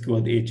 उसके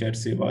बाद एचआर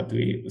से बात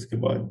हुई, उसके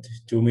बाद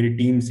जो मेरी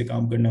टीम से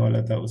काम करने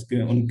वाला था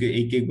उसके उनके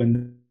एक एक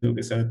बंदों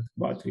के साथ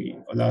बात हुई,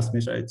 और लास्ट में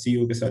शायद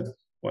सीईओ के साथ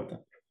हुआ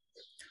था।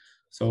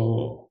 सो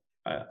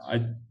I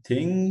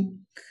think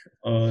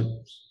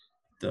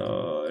the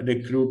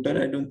recruiter,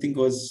 I don't think,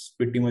 was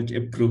pretty much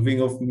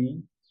approving of me.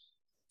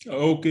 ऐसे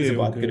Okay,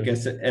 बात okay. करके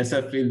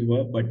ऐसा feel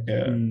हुआ, but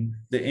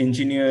the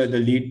engineer,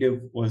 the lead dev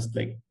was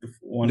like Yeah,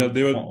 one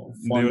they were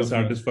fond of me.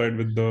 satisfied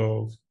with the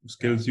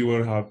skills you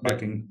were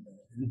packing.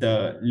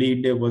 The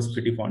lead dev was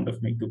pretty fond of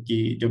me क्योंकि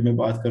जब मैं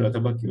बात कर रहा था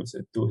बाकियों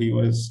से तो he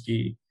was कि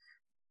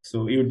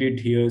so you did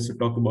here, so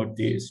talk about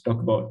this,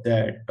 talk about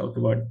that, talk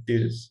about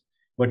this,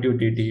 what you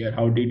did here,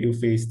 how did you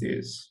face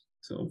this.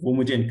 So वो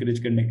मुझे encourage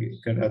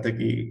कर रहा था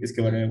कि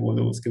इसके बारे में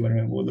बोलो, उसके बारे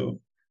में बोलो,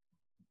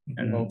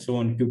 and Wow. so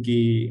on. क्योंकि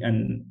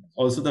and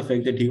also the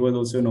fact that he was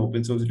also an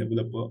open source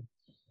developer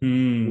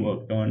who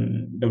worked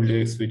on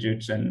WX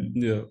widgets and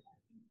Yeah.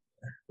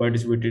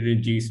 participated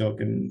in GSOC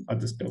and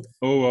other stuff.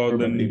 Oh wow,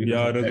 Probably then because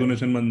yeah, of that.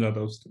 resolution बन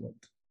जाता उसके बाद.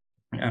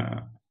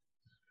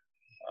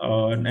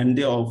 And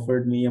they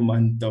offered me a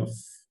month of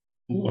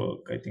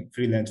work, I think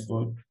freelance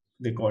work,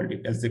 they called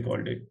it, as they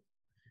called it.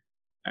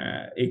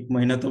 एक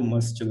महीना तो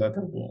मस्त चला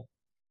था वो.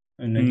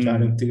 मैंने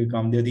 4 हफ्ते का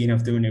काम दिया, 3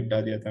 हफ्ते में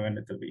निपटा दिया था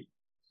मैंने तभी.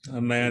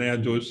 नया नया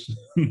जोश,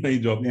 नई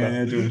जॉब का.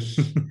 नया जोश.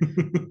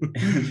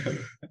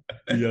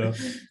 Yeah.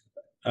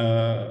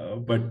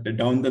 But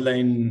down the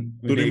line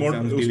तो मेरे रिमोट,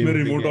 एग्जाम्स डिले उसमें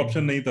होते रिमोट गए.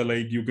 ऑप्शन नहीं था,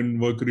 like you can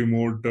work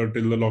remote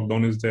till the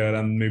lockdown is there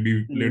and may be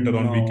later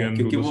on No, we can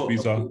do क्योंकि द वो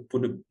वीसा.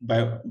 पूरे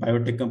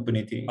बायोटेक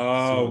कंपनी थी, Ah,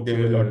 so there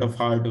okay. were a lot of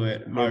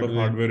hardware Lot of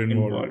hardware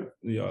involved. involved.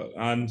 Yeah,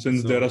 and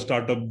since they're a So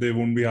startup, they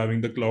won't be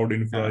having the cloud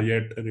infra हाँ,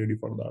 yet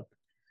ready for that.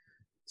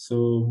 so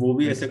वो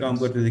भी Makes ऐसे काम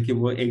sense. करते थे कि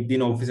वो एक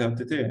दिन ऑफिस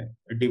आते थे,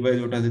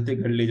 डिवाइस उठाते थे,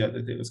 घर ले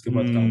जाते थे, उसके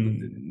बाद काम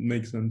करते थे.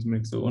 Makes sense.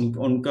 Makes तो sense.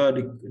 उनका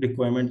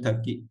रिक्वायरमेंट था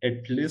कि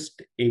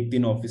एटलीस्ट एक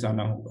दिन ऑफिस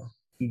आना होगा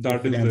या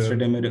That फिर is there.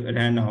 एम्स्टर्डम में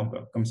रहना होगा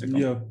कम से कम,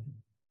 Yeah.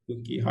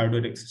 क्योंकि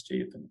हार्डवेयर एक्सेस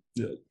चाहिए था.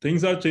 Yeah,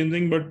 things are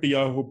changing, but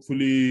yeah,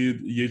 hopefully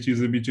ये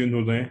चीजें भी चेंज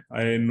हो जाएं.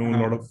 I know a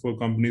lot हाँ. of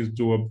companies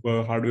जो अब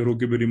हार्डवेयर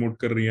होके भी रिमोट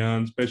कर रही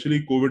हैं, especially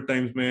COVID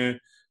times में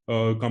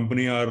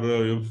company are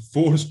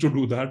forced to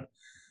do that.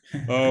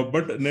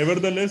 But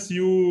nevertheless,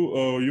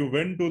 you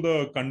went to the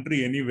country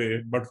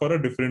anyway, but for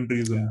a different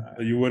reason.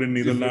 You were in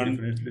Netherlands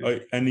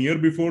Definitely. an year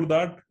before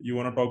that. You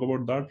want to talk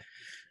about that?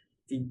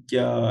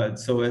 Yeah,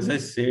 so as I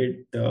said,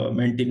 the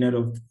maintainer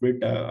of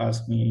Brit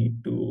asked me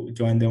to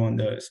join them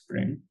on the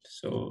sprint.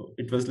 So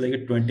it was like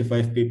a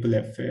 25 people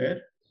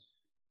affair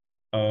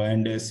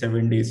and a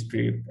 7 days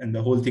trip, and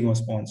the whole thing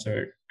was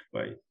sponsored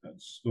by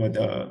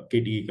the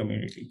KTE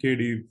community.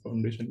 KD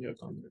Foundation, yeah,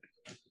 community.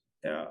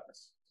 Yeah,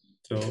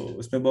 so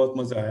उसमें बहुत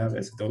मजा आया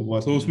वैसे तो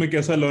बहुत. So उसमें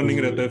कैसा learning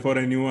तो रहता है for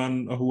anyone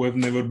who have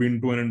never been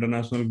to an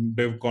international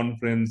dev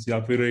conference या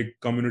फिर एक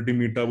community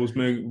meetup,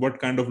 उसमें what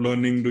kind of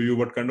learning do you,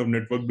 what kind of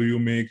network do you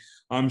make?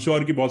 I'm sure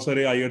कि बहुत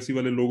सारे IRC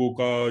वाले लोगों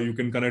का you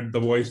can connect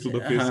the voice to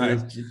the हाँ,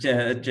 faces.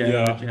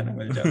 चेहरा Yeah.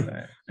 मिल जाता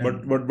है.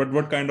 But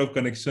what kind of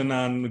connection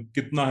and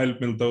कितना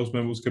help मिलता है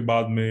उसमें उसके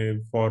बाद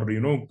में for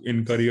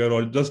in career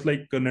or just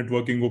like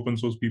networking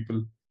open source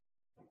people?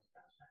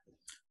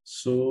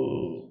 So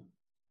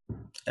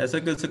ऐसा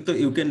कर सकते हो,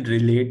 you can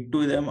relate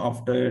to them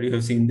after you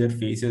have seen their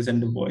faces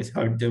and the voice,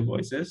 heard their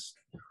voices,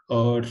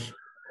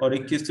 और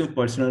एक चीज तो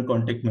पर्सनल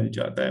कांटेक्ट मिल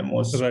जाता है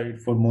Right.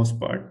 For most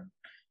part.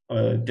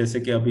 जैसे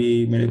कि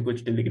अभी मेरे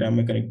कुछ टेलीग्राम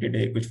में कनेक्टेड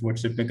है, कुछ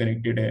व्हाट्सएप में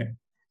कनेक्टेड है,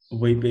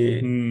 वहीं पे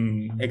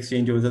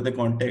एक्सचेंज हो जाता है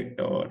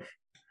कांटेक्ट, और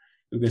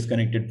you get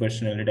connected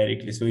personally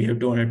directly, so you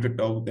don't have to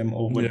talk them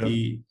over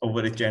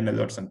over a channel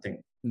or something.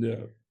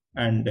 Yeah.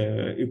 And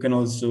you can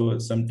also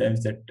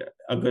sometimes that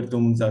अगर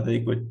तुम ज्यादा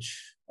ही कुछ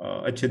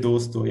अच्छे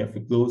दोस्त हो या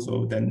फिर क्लोज हो,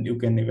 then you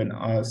can even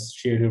ask,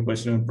 share your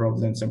personal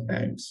problems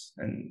sometimes,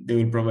 and they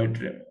will provide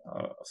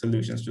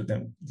solutions to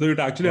them. So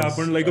it actually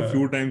happened like a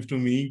few times to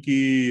me कि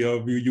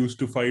we used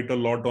to fight a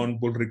lot on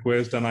pull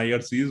request and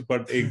IRCs,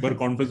 but एक बार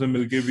conference में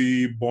मिलके we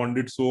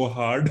bonded so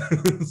hard.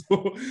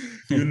 So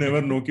you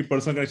never know कि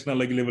personal connection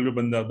अलग level पे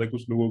बन जाता है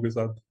कुछ लोगों के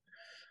साथ.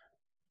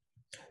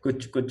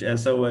 कुछ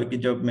ऐसा हुआ कि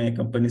जब मैं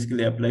कंपनीज के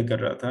लिए अप्लाई कर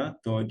रहा था,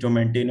 तो जो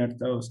मेंटेनर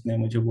था उसने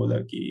मुझे बोला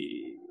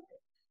कि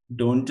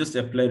डोंट जस्ट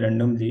अप्लाई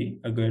रैंडमली,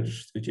 अगर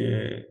तुझे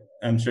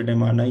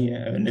एम्स्टर्डम आना ही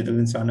है,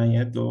 नेदरलैंड्स आना ही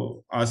है,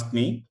 तो ask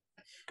me,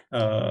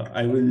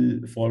 I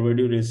will forward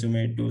your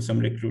resume to some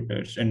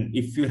recruiters, and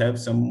if you have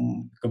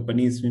some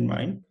companies in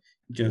mind,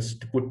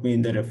 just put me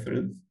in the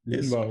referral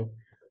list. Wow.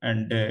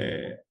 And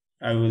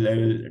I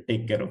will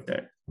take care of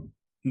that.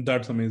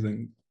 That's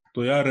amazing.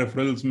 तो यार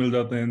referrals मिल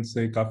जाते हैं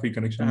इनसे काफी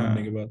connection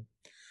बनने के बाद.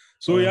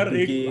 सो यार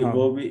एक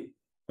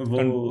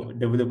वो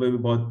डेवलपर भी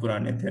बहुत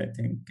पुराने थे, I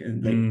think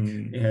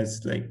like he has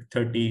like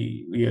 30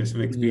 years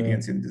of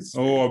experience in this.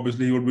 Oh,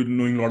 obviously he would be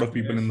knowing a lot of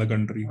people in the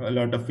country. A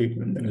lot of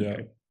people in the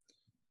country.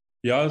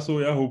 Yeah, so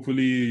yeah,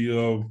 hopefully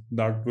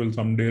that will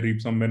someday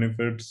reap some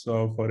benefits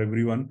for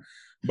everyone.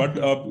 But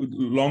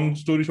long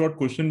story short,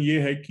 question ये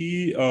है कि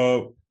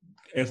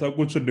ऐसा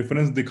कुछ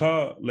difference दिखा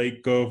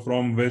like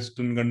from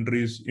western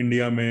countries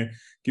India में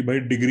कि भाई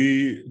degree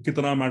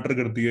कितना मैटर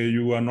करती है?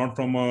 You are not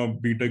from a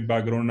BTech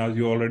background as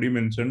you already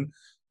mention,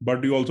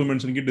 but you also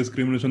mention कि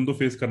डिस्क्रिमिनेशन तो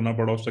फेस करना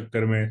पड़ा उस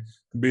चक्कर में.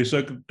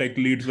 बेशक टेक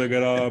लीड्स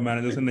वगैरह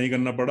मैनेजर से नहीं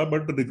करना पड़ा,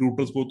 बट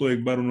रिक्रूटर्स को तो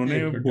एक बार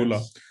उन्होंने बोला.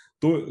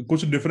 तो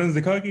कुछ डिफरेंस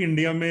दिखा कि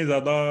इंडिया में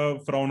ज्यादा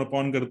फ्राउन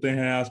अपॉन करते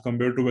हैं as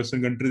compare to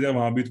western countries, या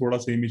वहां भी थोड़ा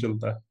सेम ही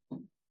चलता है?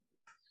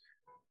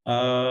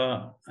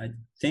 I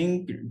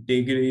think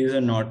degrees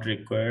are not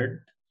required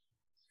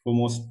for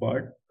most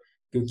part,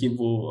 क्योंकि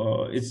वो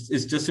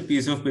it's just a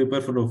piece of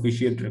paper for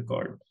official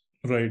record.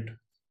 Right.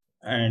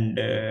 And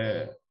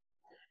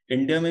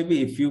India, maybe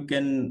if you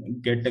can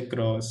get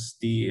across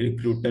the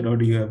recruiter or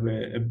you have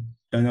a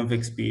ton of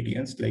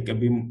experience, like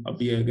अभी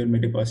अभी अगर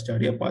मेरे पास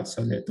 4 या 5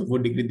 साल है तो वो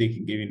डिग्री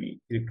देखेंगे भी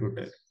नहीं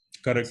रिक्रूटर,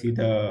 करेक्ट.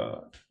 सीधा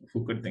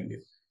वो कर देंगे.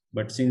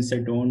 But since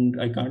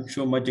I can't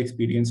show much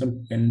experience on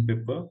pen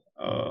paper,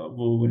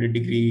 वो मेरी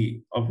डिग्री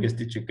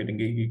ऑब्वियसली चेक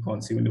करेंगे कि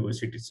कौन सी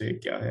यूनिवर्सिटी से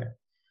क्या है.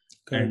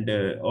 And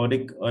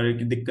correct. और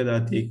एक दिक्कत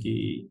आती है कि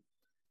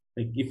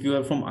like if you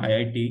are from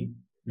IIT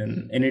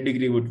then any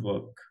degree would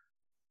work.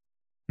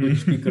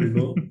 कुछ भी कर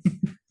लो,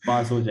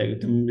 पास हो जाएगा.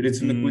 तुम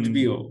रिज्यूमे में कुछ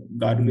भी हो,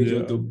 गार्बेज हो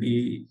या तो भी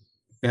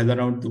पहला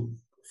राउंड तो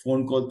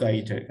फोन कॉल तो आ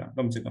ही जाएगा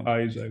कम से कम. आ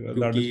ही जाएगा.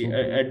 दैट क्योंकि is so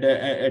true.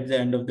 Eight the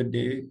end of the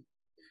day,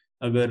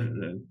 अगर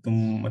तुम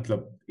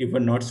मतलब if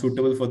are not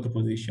suitable for the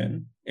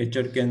position,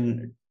 HR can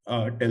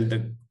tell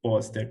the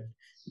boss that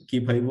कि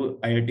भाई वो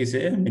आईआईटी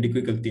से है, मेरी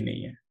कोई गलती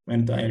नहीं है,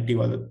 मैंने तो आईआईटी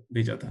वाला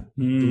भेजा था,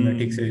 तुमने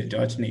ठीक से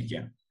जांच नहीं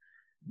किया.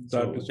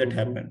 That so is so that true.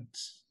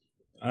 Happens.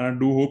 And I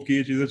do hope कि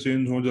ये चीजें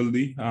चेंज हो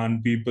जल्दी, and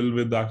people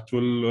with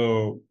actual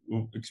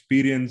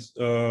experience,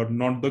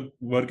 not the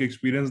work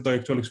experience, the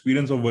actual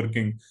experience of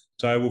working,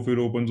 चाहे वो फिर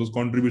open source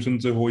contribution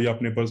से हो या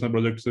अपने personal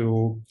project से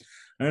हो.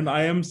 And I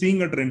am seeing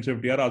a trend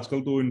shift यार.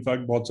 आजकल तो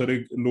इनफैक्ट बहुत सारे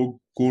लोग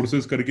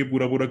कोर्सेज करके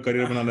पूरा पूरा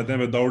करियर बना लेते हैं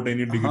without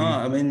any degree.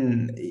 I mean,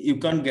 you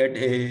can't get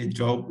a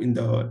job in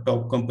the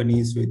top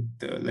companies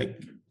with like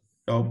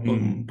top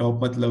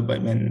मतलब I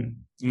mean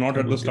नॉट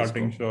क्या एट द बोलते हैं उसको,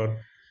 starting, sure.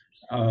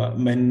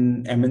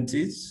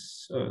 MNCs,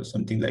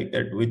 something like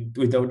that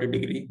without a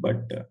degree.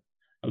 But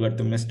अगर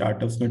तुम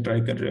startups में try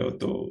कर रहे हो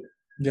तो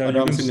Yeah, you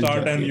आराम can से मिल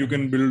start जाती and you है.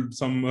 can build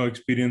some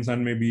experience,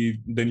 and maybe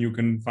then you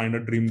can find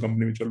a dream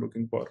company which you're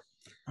looking for.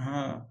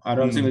 हाँ,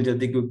 आराम से मिल Hmm.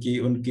 जाती है क्योंकि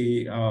उनकी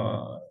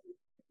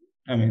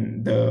I mean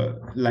the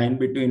line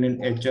between an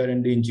HR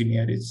and the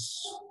engineer is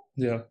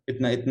Yeah.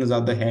 इतना इतना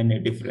ज्यादा है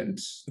नहीं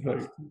डिफरेंस.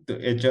 Right.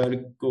 तो एचआर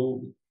को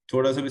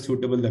थोड़ा सा भी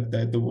सूटेबल लगता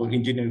है तो वो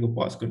इंजीनियर को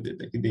पास कर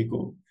देता है कि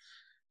देखो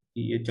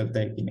कि ये चलता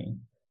है कि नहीं.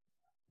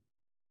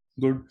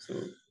 Good. सो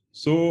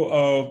So,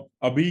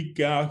 अभी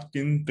क्या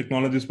किन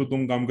टेक्नोलॉजीज पे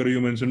तुम काम कर रही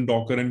हो? Mention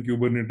Docker and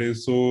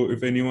Kubernetes. So,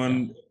 if anyone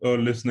या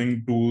listening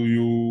to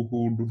you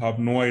who have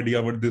no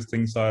idea what these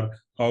things are,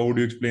 how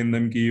would you explain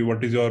them? कि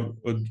what is your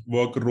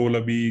work role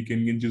अभी,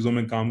 किन किन चीजों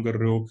में काम कर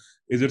रहे हो?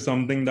 Is it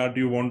something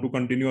that you want to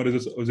continue, or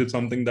is it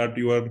something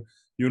that you are,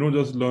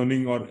 just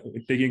learning or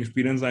taking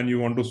experience and you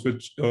want to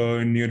switch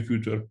in near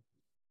future?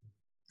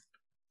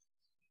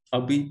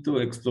 अभी तो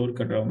एक्सप्लोर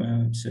कर रहा हूँ मैं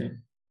आपसे,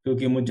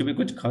 क्योंकि मुझे भी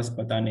कुछ खास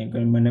पता नहीं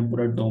कर मैंने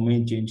पूरा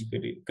डोमेन चेंज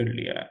कर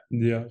लिया है.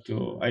 Yeah.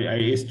 तो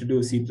I used to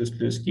do C++,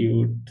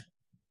 Qt,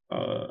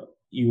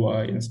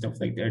 UI and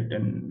stuff like that,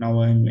 and now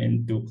I'm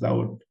into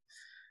cloud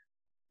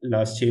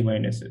last 6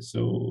 महीने से.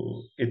 सो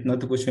इतना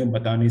तो कुछ मैं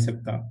बता नहीं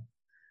सकता.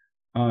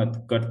 हाँ,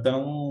 तो करता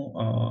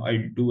हूँ. I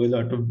do a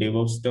lot of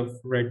DevOps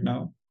stuff right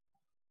now,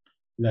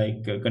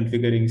 like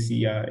configuring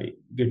CI,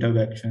 GitHub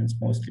Actions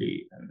mostly,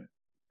 and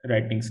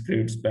writing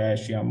scripts,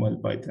 Bash, YAML,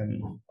 Python,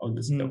 all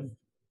this stuff. Hmm.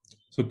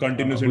 So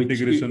continuous Which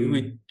integration.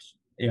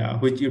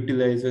 which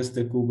utilizes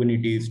the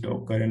Kubernetes,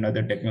 Docker, and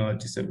other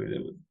technologies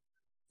available.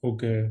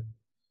 Okay.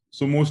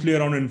 So mostly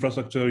around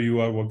infrastructure you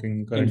are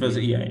working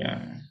currently.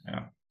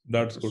 Yeah.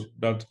 That's good.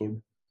 That's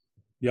good.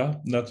 Yeah,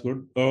 that's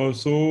good.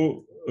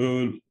 So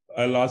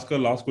I'll ask a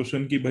last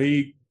question कि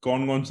भाई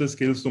कौन कौन से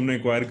skills तुमने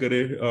acquire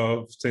करे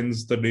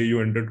since the day you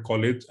entered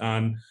college,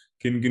 and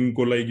किन किन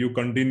को like you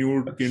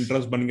continued कि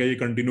interest बन गया ये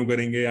continue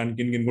करेंगे, and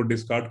किन किन को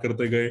discard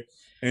करते गए,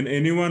 and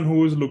anyone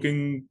who is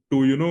looking to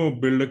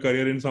build a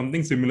career in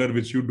something similar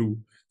which you do.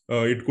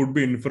 It could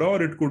be infra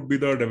or it could be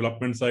the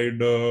development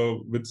side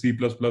with C++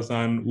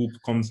 and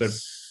OOP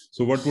concepts.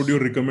 So what would you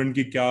recommend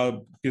कि क्या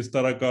किस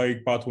तरह का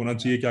एक path होना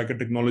चाहिए, क्या क्या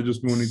टेक्नोलॉजी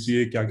उसमें होनी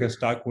चाहिए, क्या क्या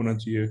स्टैक होना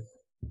चाहिए?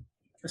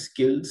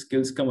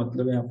 Skills का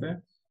मतलब यहाँ पे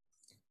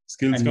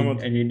स्किल्स का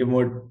मतलब I need a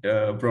more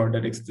broader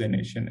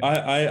explanation.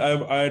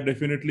 I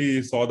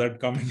definitely saw that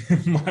coming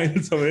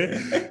miles away.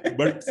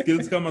 But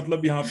skills का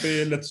मतलब यहाँ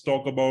पे let's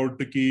talk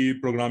about कि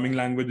programming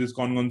languages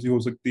कौन कौन सी हो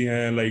सकती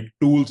हैं, like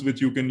tools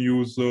which you can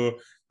use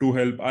to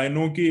help. I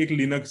know कि एक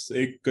Linux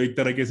एक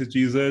तरह की ऐसी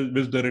चीज है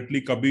which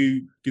directly कभी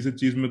किसी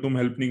चीज में तुम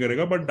help नहीं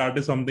करेगा, but that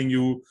is something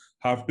you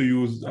have to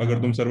use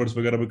अगर तुम servers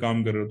वगैरह पे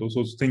काम कर रहे हो तो, so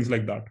things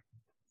like that.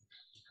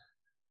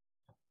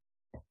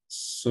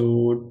 So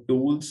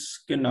tools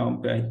के नाम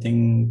पे I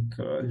think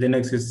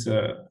Linux is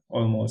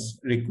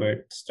almost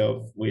required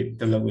stuff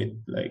with along with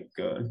like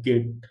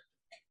Git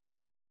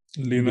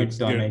Linux,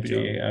 तो आना ही Git,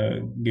 yeah.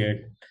 चाहिए.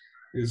 Git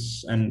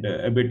is and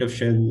a bit of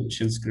shell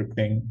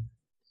scripting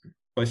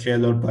for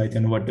shell और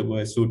Python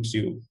whatever suits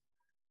you.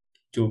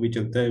 जो भी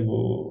चलता है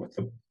वो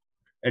मतलब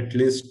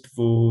एटलीस्ट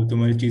वो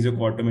तुम्हारी चीज़ों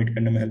को ऑटोमेट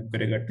करने में हेल्प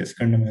करेगा, टेस्ट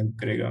करने में हेल्प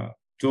करेगा.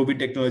 जो भी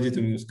टेक्नोलॉजी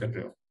तुम यूज कर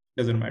रहे हो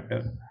doesn't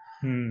matter.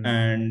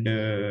 and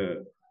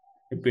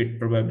a bit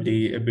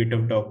probably a bit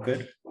of Docker.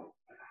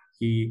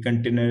 कि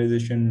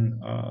कंटेनराइजेशन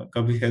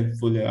काफी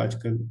हेल्पफुल है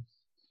आजकल.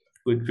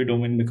 कोई भी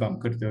डोमेन में काम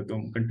करते हो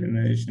तुम,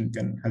 containerisation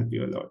can help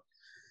you a lot.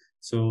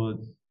 So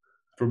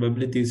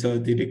probably these are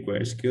the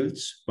required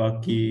skills.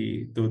 बाकी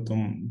तो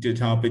तुम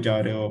जहाँ पे जा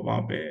रहे हो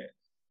वहाँ पे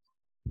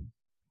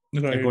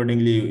right.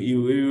 Accordingly you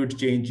would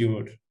change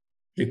your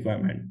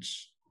requirements.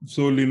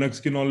 So Linux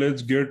की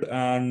knowledge, Git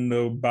and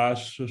bash,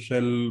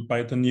 shell,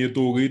 Python, ये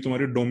तो हो गई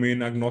तुम्हारी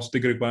डोमेन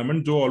एग्नोस्टिक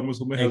रिक्वायरमेंट जो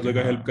ऑलमोस्ट हमें हर एक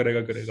जगह हाँ हेल्प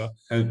करेगा.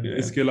 हेल्प.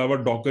 इसके अलावा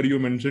डॉकर यू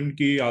मेंशन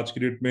कि आज की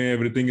डेट में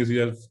everything is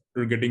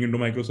getting into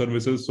micro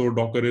services, so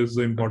Docker is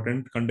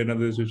important,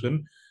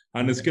 containerisation.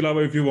 And इसके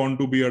अलावा if you want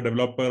to be a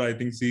developer, I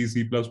think C,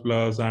 C plus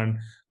plus and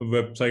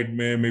website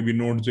में may V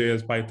node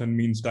JS, Python,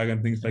 mean stack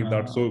and things like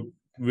that. So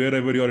where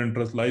ever your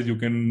interest lies you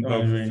can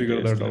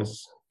figure that out.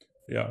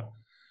 या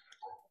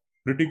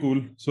pretty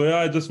cool. सो या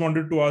I just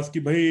wanted to ask कि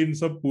भाई इन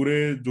सब पूरे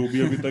जो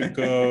भी अभी तक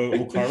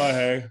उखाड़ा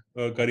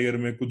है करियर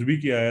में, कुछ भी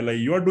किया है, like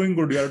you are doing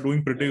good, you are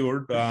doing pretty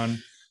good, and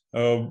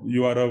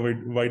you are a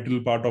vital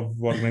part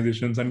of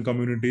organizations and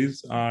communities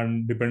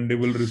and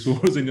dependable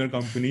resource in your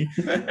company.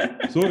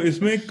 So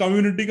इसमें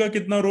community का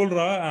कितना रोल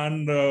रहा,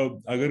 and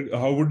अगर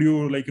how would you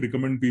like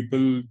recommend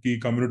people कि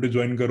community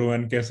join करो,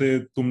 and कैसे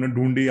तुमने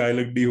ढूंढी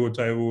ILD हो,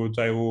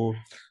 चाहे वो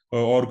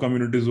और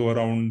कम्युनिटीज हो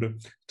अराउंड,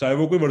 चाहे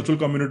वो कोई वर्चुअल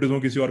कम्युनिटीज हो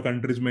किसी और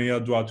कंट्रीज में, या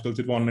जो आजकल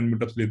सिर्फ ऑनलाइन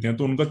मीटअप्स लेते हैं,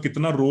 तो उनका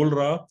कितना रोल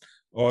रहा,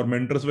 और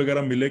मेंटर्स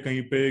वगैरह मिले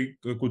कहीं पे,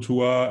 कुछ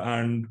हुआ,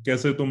 एंड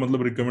कैसे तुम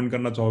मतलब रिकमेंड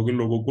करना चाहोगे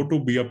लोगों को to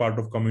be a part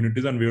of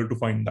communities and where to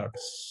find that.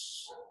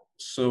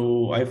 So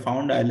I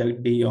found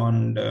ILD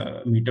on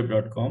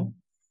meetup.com.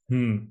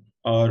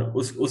 और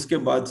उसके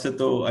बाद से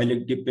तो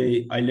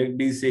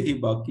ILD से ही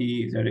बाकी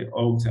सारे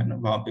ऑर्ग्स हैं ना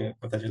वहाँ पे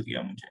पता चल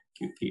गया मुझे,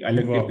 क्योंकि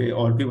ILD पे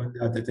और भी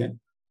बंदे आते थे,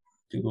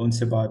 तो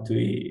उनसे बात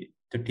हुई,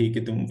 तो ठीक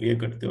है तुम ये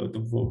करते हो,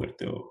 तुम वो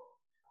करते हो,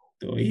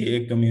 तो ये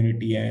एक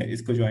कम्युनिटी है,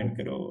 इसको ज्वाइन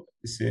करो,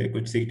 इससे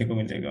कुछ सीखने को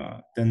मिलेगा.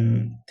 Then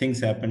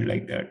things happen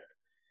like that.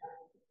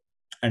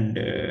 And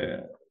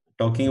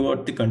talking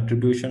about the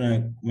contribution,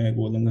 मैं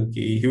बोलूँगा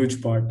कि ह्यूज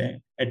पार्ट है.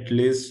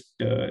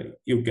 At least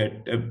you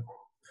get a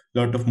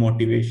lot of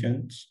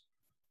motivations,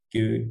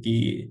 क्योंकि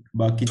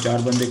बाकी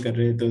चार बंदे कर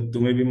रहे हैं तो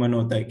तुम्हें भी मन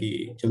होता है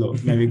कि चलो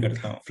मैं भी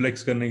करता हूँ.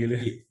 फ्लेक्स करने के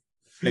लिए.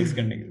 फ्लेक्स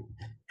करने के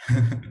लिए.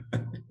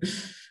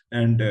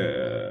 एंड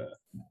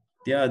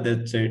yeah,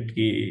 that's it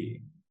कि.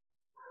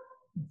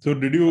 So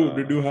did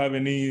you have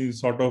any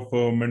sort of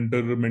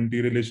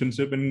mentor-mentee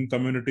relationship in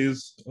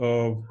communities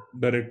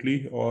directly,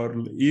 or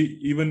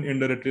even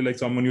indirectly, like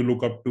someone you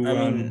look up to? I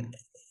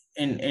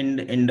mean,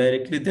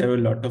 indirectly there are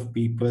a lot of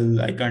people.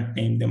 I can't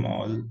name them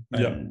all,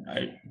 and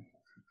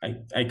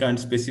I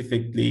can't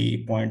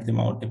specifically point them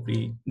out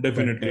every.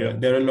 Definitely, but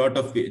there are a lot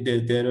of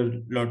there are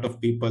a lot of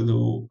people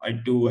who I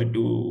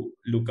do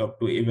look up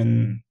to. Even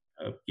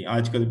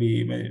आजकल भी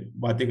मैं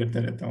बातें करता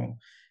रहता हूँ.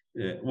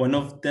 One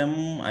of them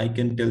I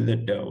can tell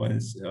that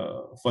once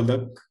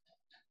Falak,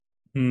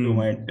 you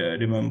might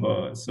remember.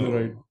 So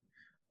right.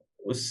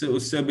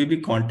 उससे अभी भी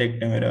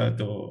कांटेक्ट है मेरा.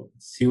 तो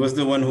he was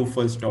the one who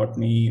first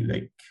taught me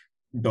like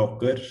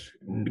Docker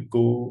and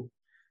Go.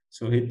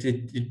 So it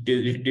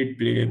did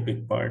play a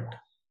big part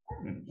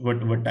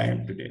what I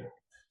am today.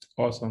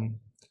 Awesome.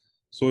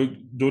 So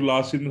जो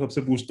last चीज मैं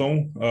सबसे पूछता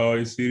हूँ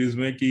इस सीरीज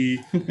में कि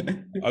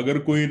अगर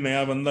कोई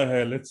नया बंदा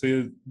है, let's say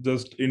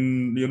just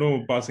in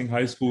passing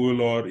high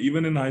school और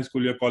इवन इन हाई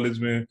स्कूल या कॉलेज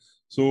में,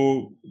 सो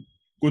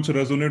कुछ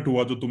रेजोनेट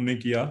हुआ जो तुमने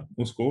किया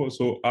उसको,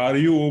 so are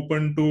you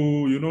open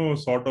to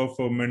sort of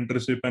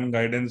mentorship and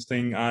guidance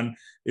thing? And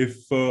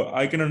if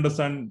I can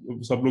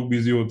understand सब लोग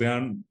बिजी होते हैं,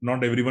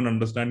 नॉट एवरीवन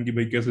अंडरस्टैंड कि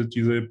भाई कैसे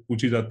चीजें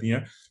पूछी जाती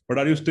हैं, but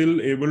are you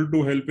still able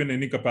to help in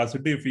any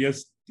capacity? If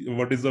yes,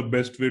 what is the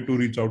best way to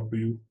reach out to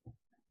you?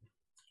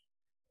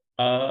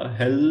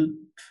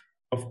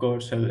 Help of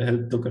course,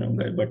 help तो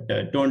करूंगा, but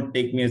don't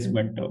take me as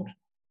mentor,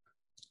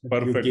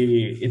 क्योंकि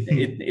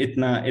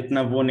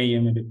इतना वो नहीं है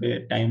मेरे पे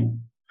time.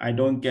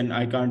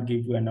 I can't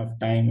give you enough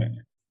time,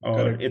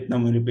 और इतना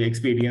मेरे पे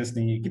एक्सपीरियंस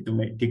नहीं है कि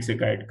तुम्हें ठीक से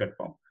गाइड कर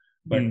पाऊँ.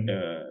 But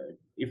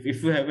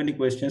if you have any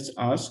questions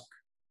ask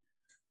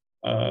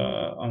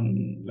on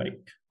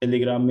like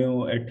Telegram में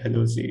हो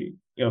 @helloc,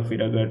 या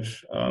फिर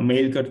अगर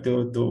मेल करते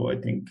हो तो I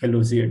think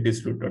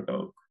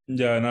helloc@disroot.org.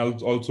 Yeah, and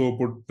I'll also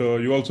put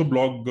you also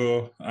blog,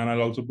 and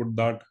I'll also put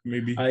that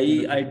maybe.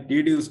 I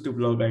did used to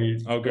blog. I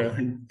okay.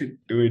 don't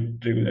do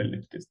it regularly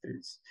these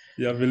days.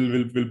 Yeah,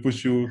 we'll push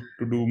you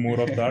to do more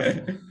of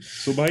that.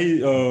 So भाई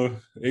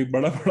एक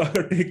बड़ा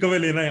का take away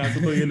लेना है यहाँ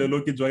से, तो ये ले लो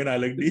कि ज्वाइन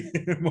ILD,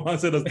 वहां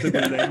से रास्ते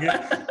खुल जाएंगे.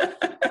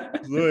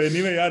 So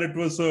anyway यार, it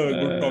was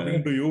good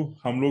talking to you.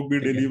 हम लोग भी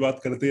ठीक डेली है। बात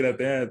करते ही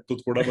रहते हैं, तो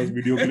थोड़ा बस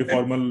वीडियो के लिए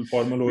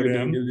फॉर्मल हो रहे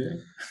हैं वीडियो हम। के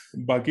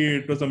लिए। बाकी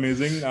it was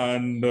amazing,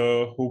 and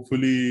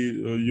hopefully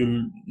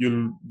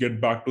you'll get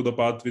back to the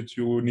path which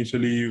you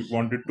initially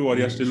wanted to, or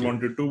ji yeah, still sure।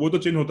 wanted to. वो तो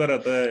चेंज होता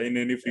रहता है in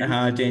any field.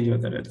 हाँ चेंज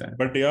होता रहता है।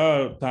 But yeah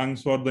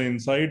thanks for the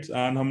insights,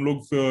 and हम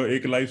लोग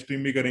एक लाइव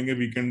स्ट्रीम भी करेंगे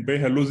वीकेंड पे।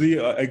 हेलो जी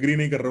एग्री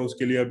नहीं कर रहा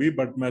उसके लिए अभी,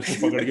 बट मैं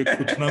इसको पकड़ के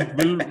कुछ ना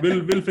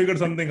will figure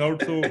something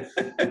out. So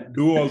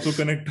do also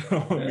connect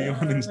me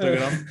on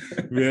Instagram,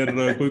 where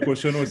कोई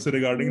क्वेश्चन हो इससे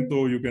रिगार्डिंग,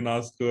 तो you can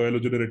ask hello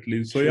G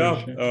directly. So yeah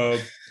Sure,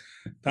 sure.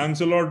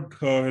 thanks a lot,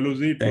 hello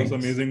ji, it was Thanks.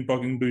 amazing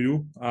talking to you,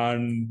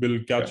 and we'll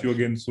catch Sure, you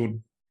again soon.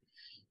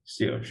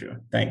 sure, sure.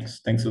 Thanks.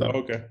 Thanks a lot.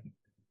 Okay.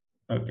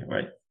 Okay,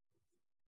 bye.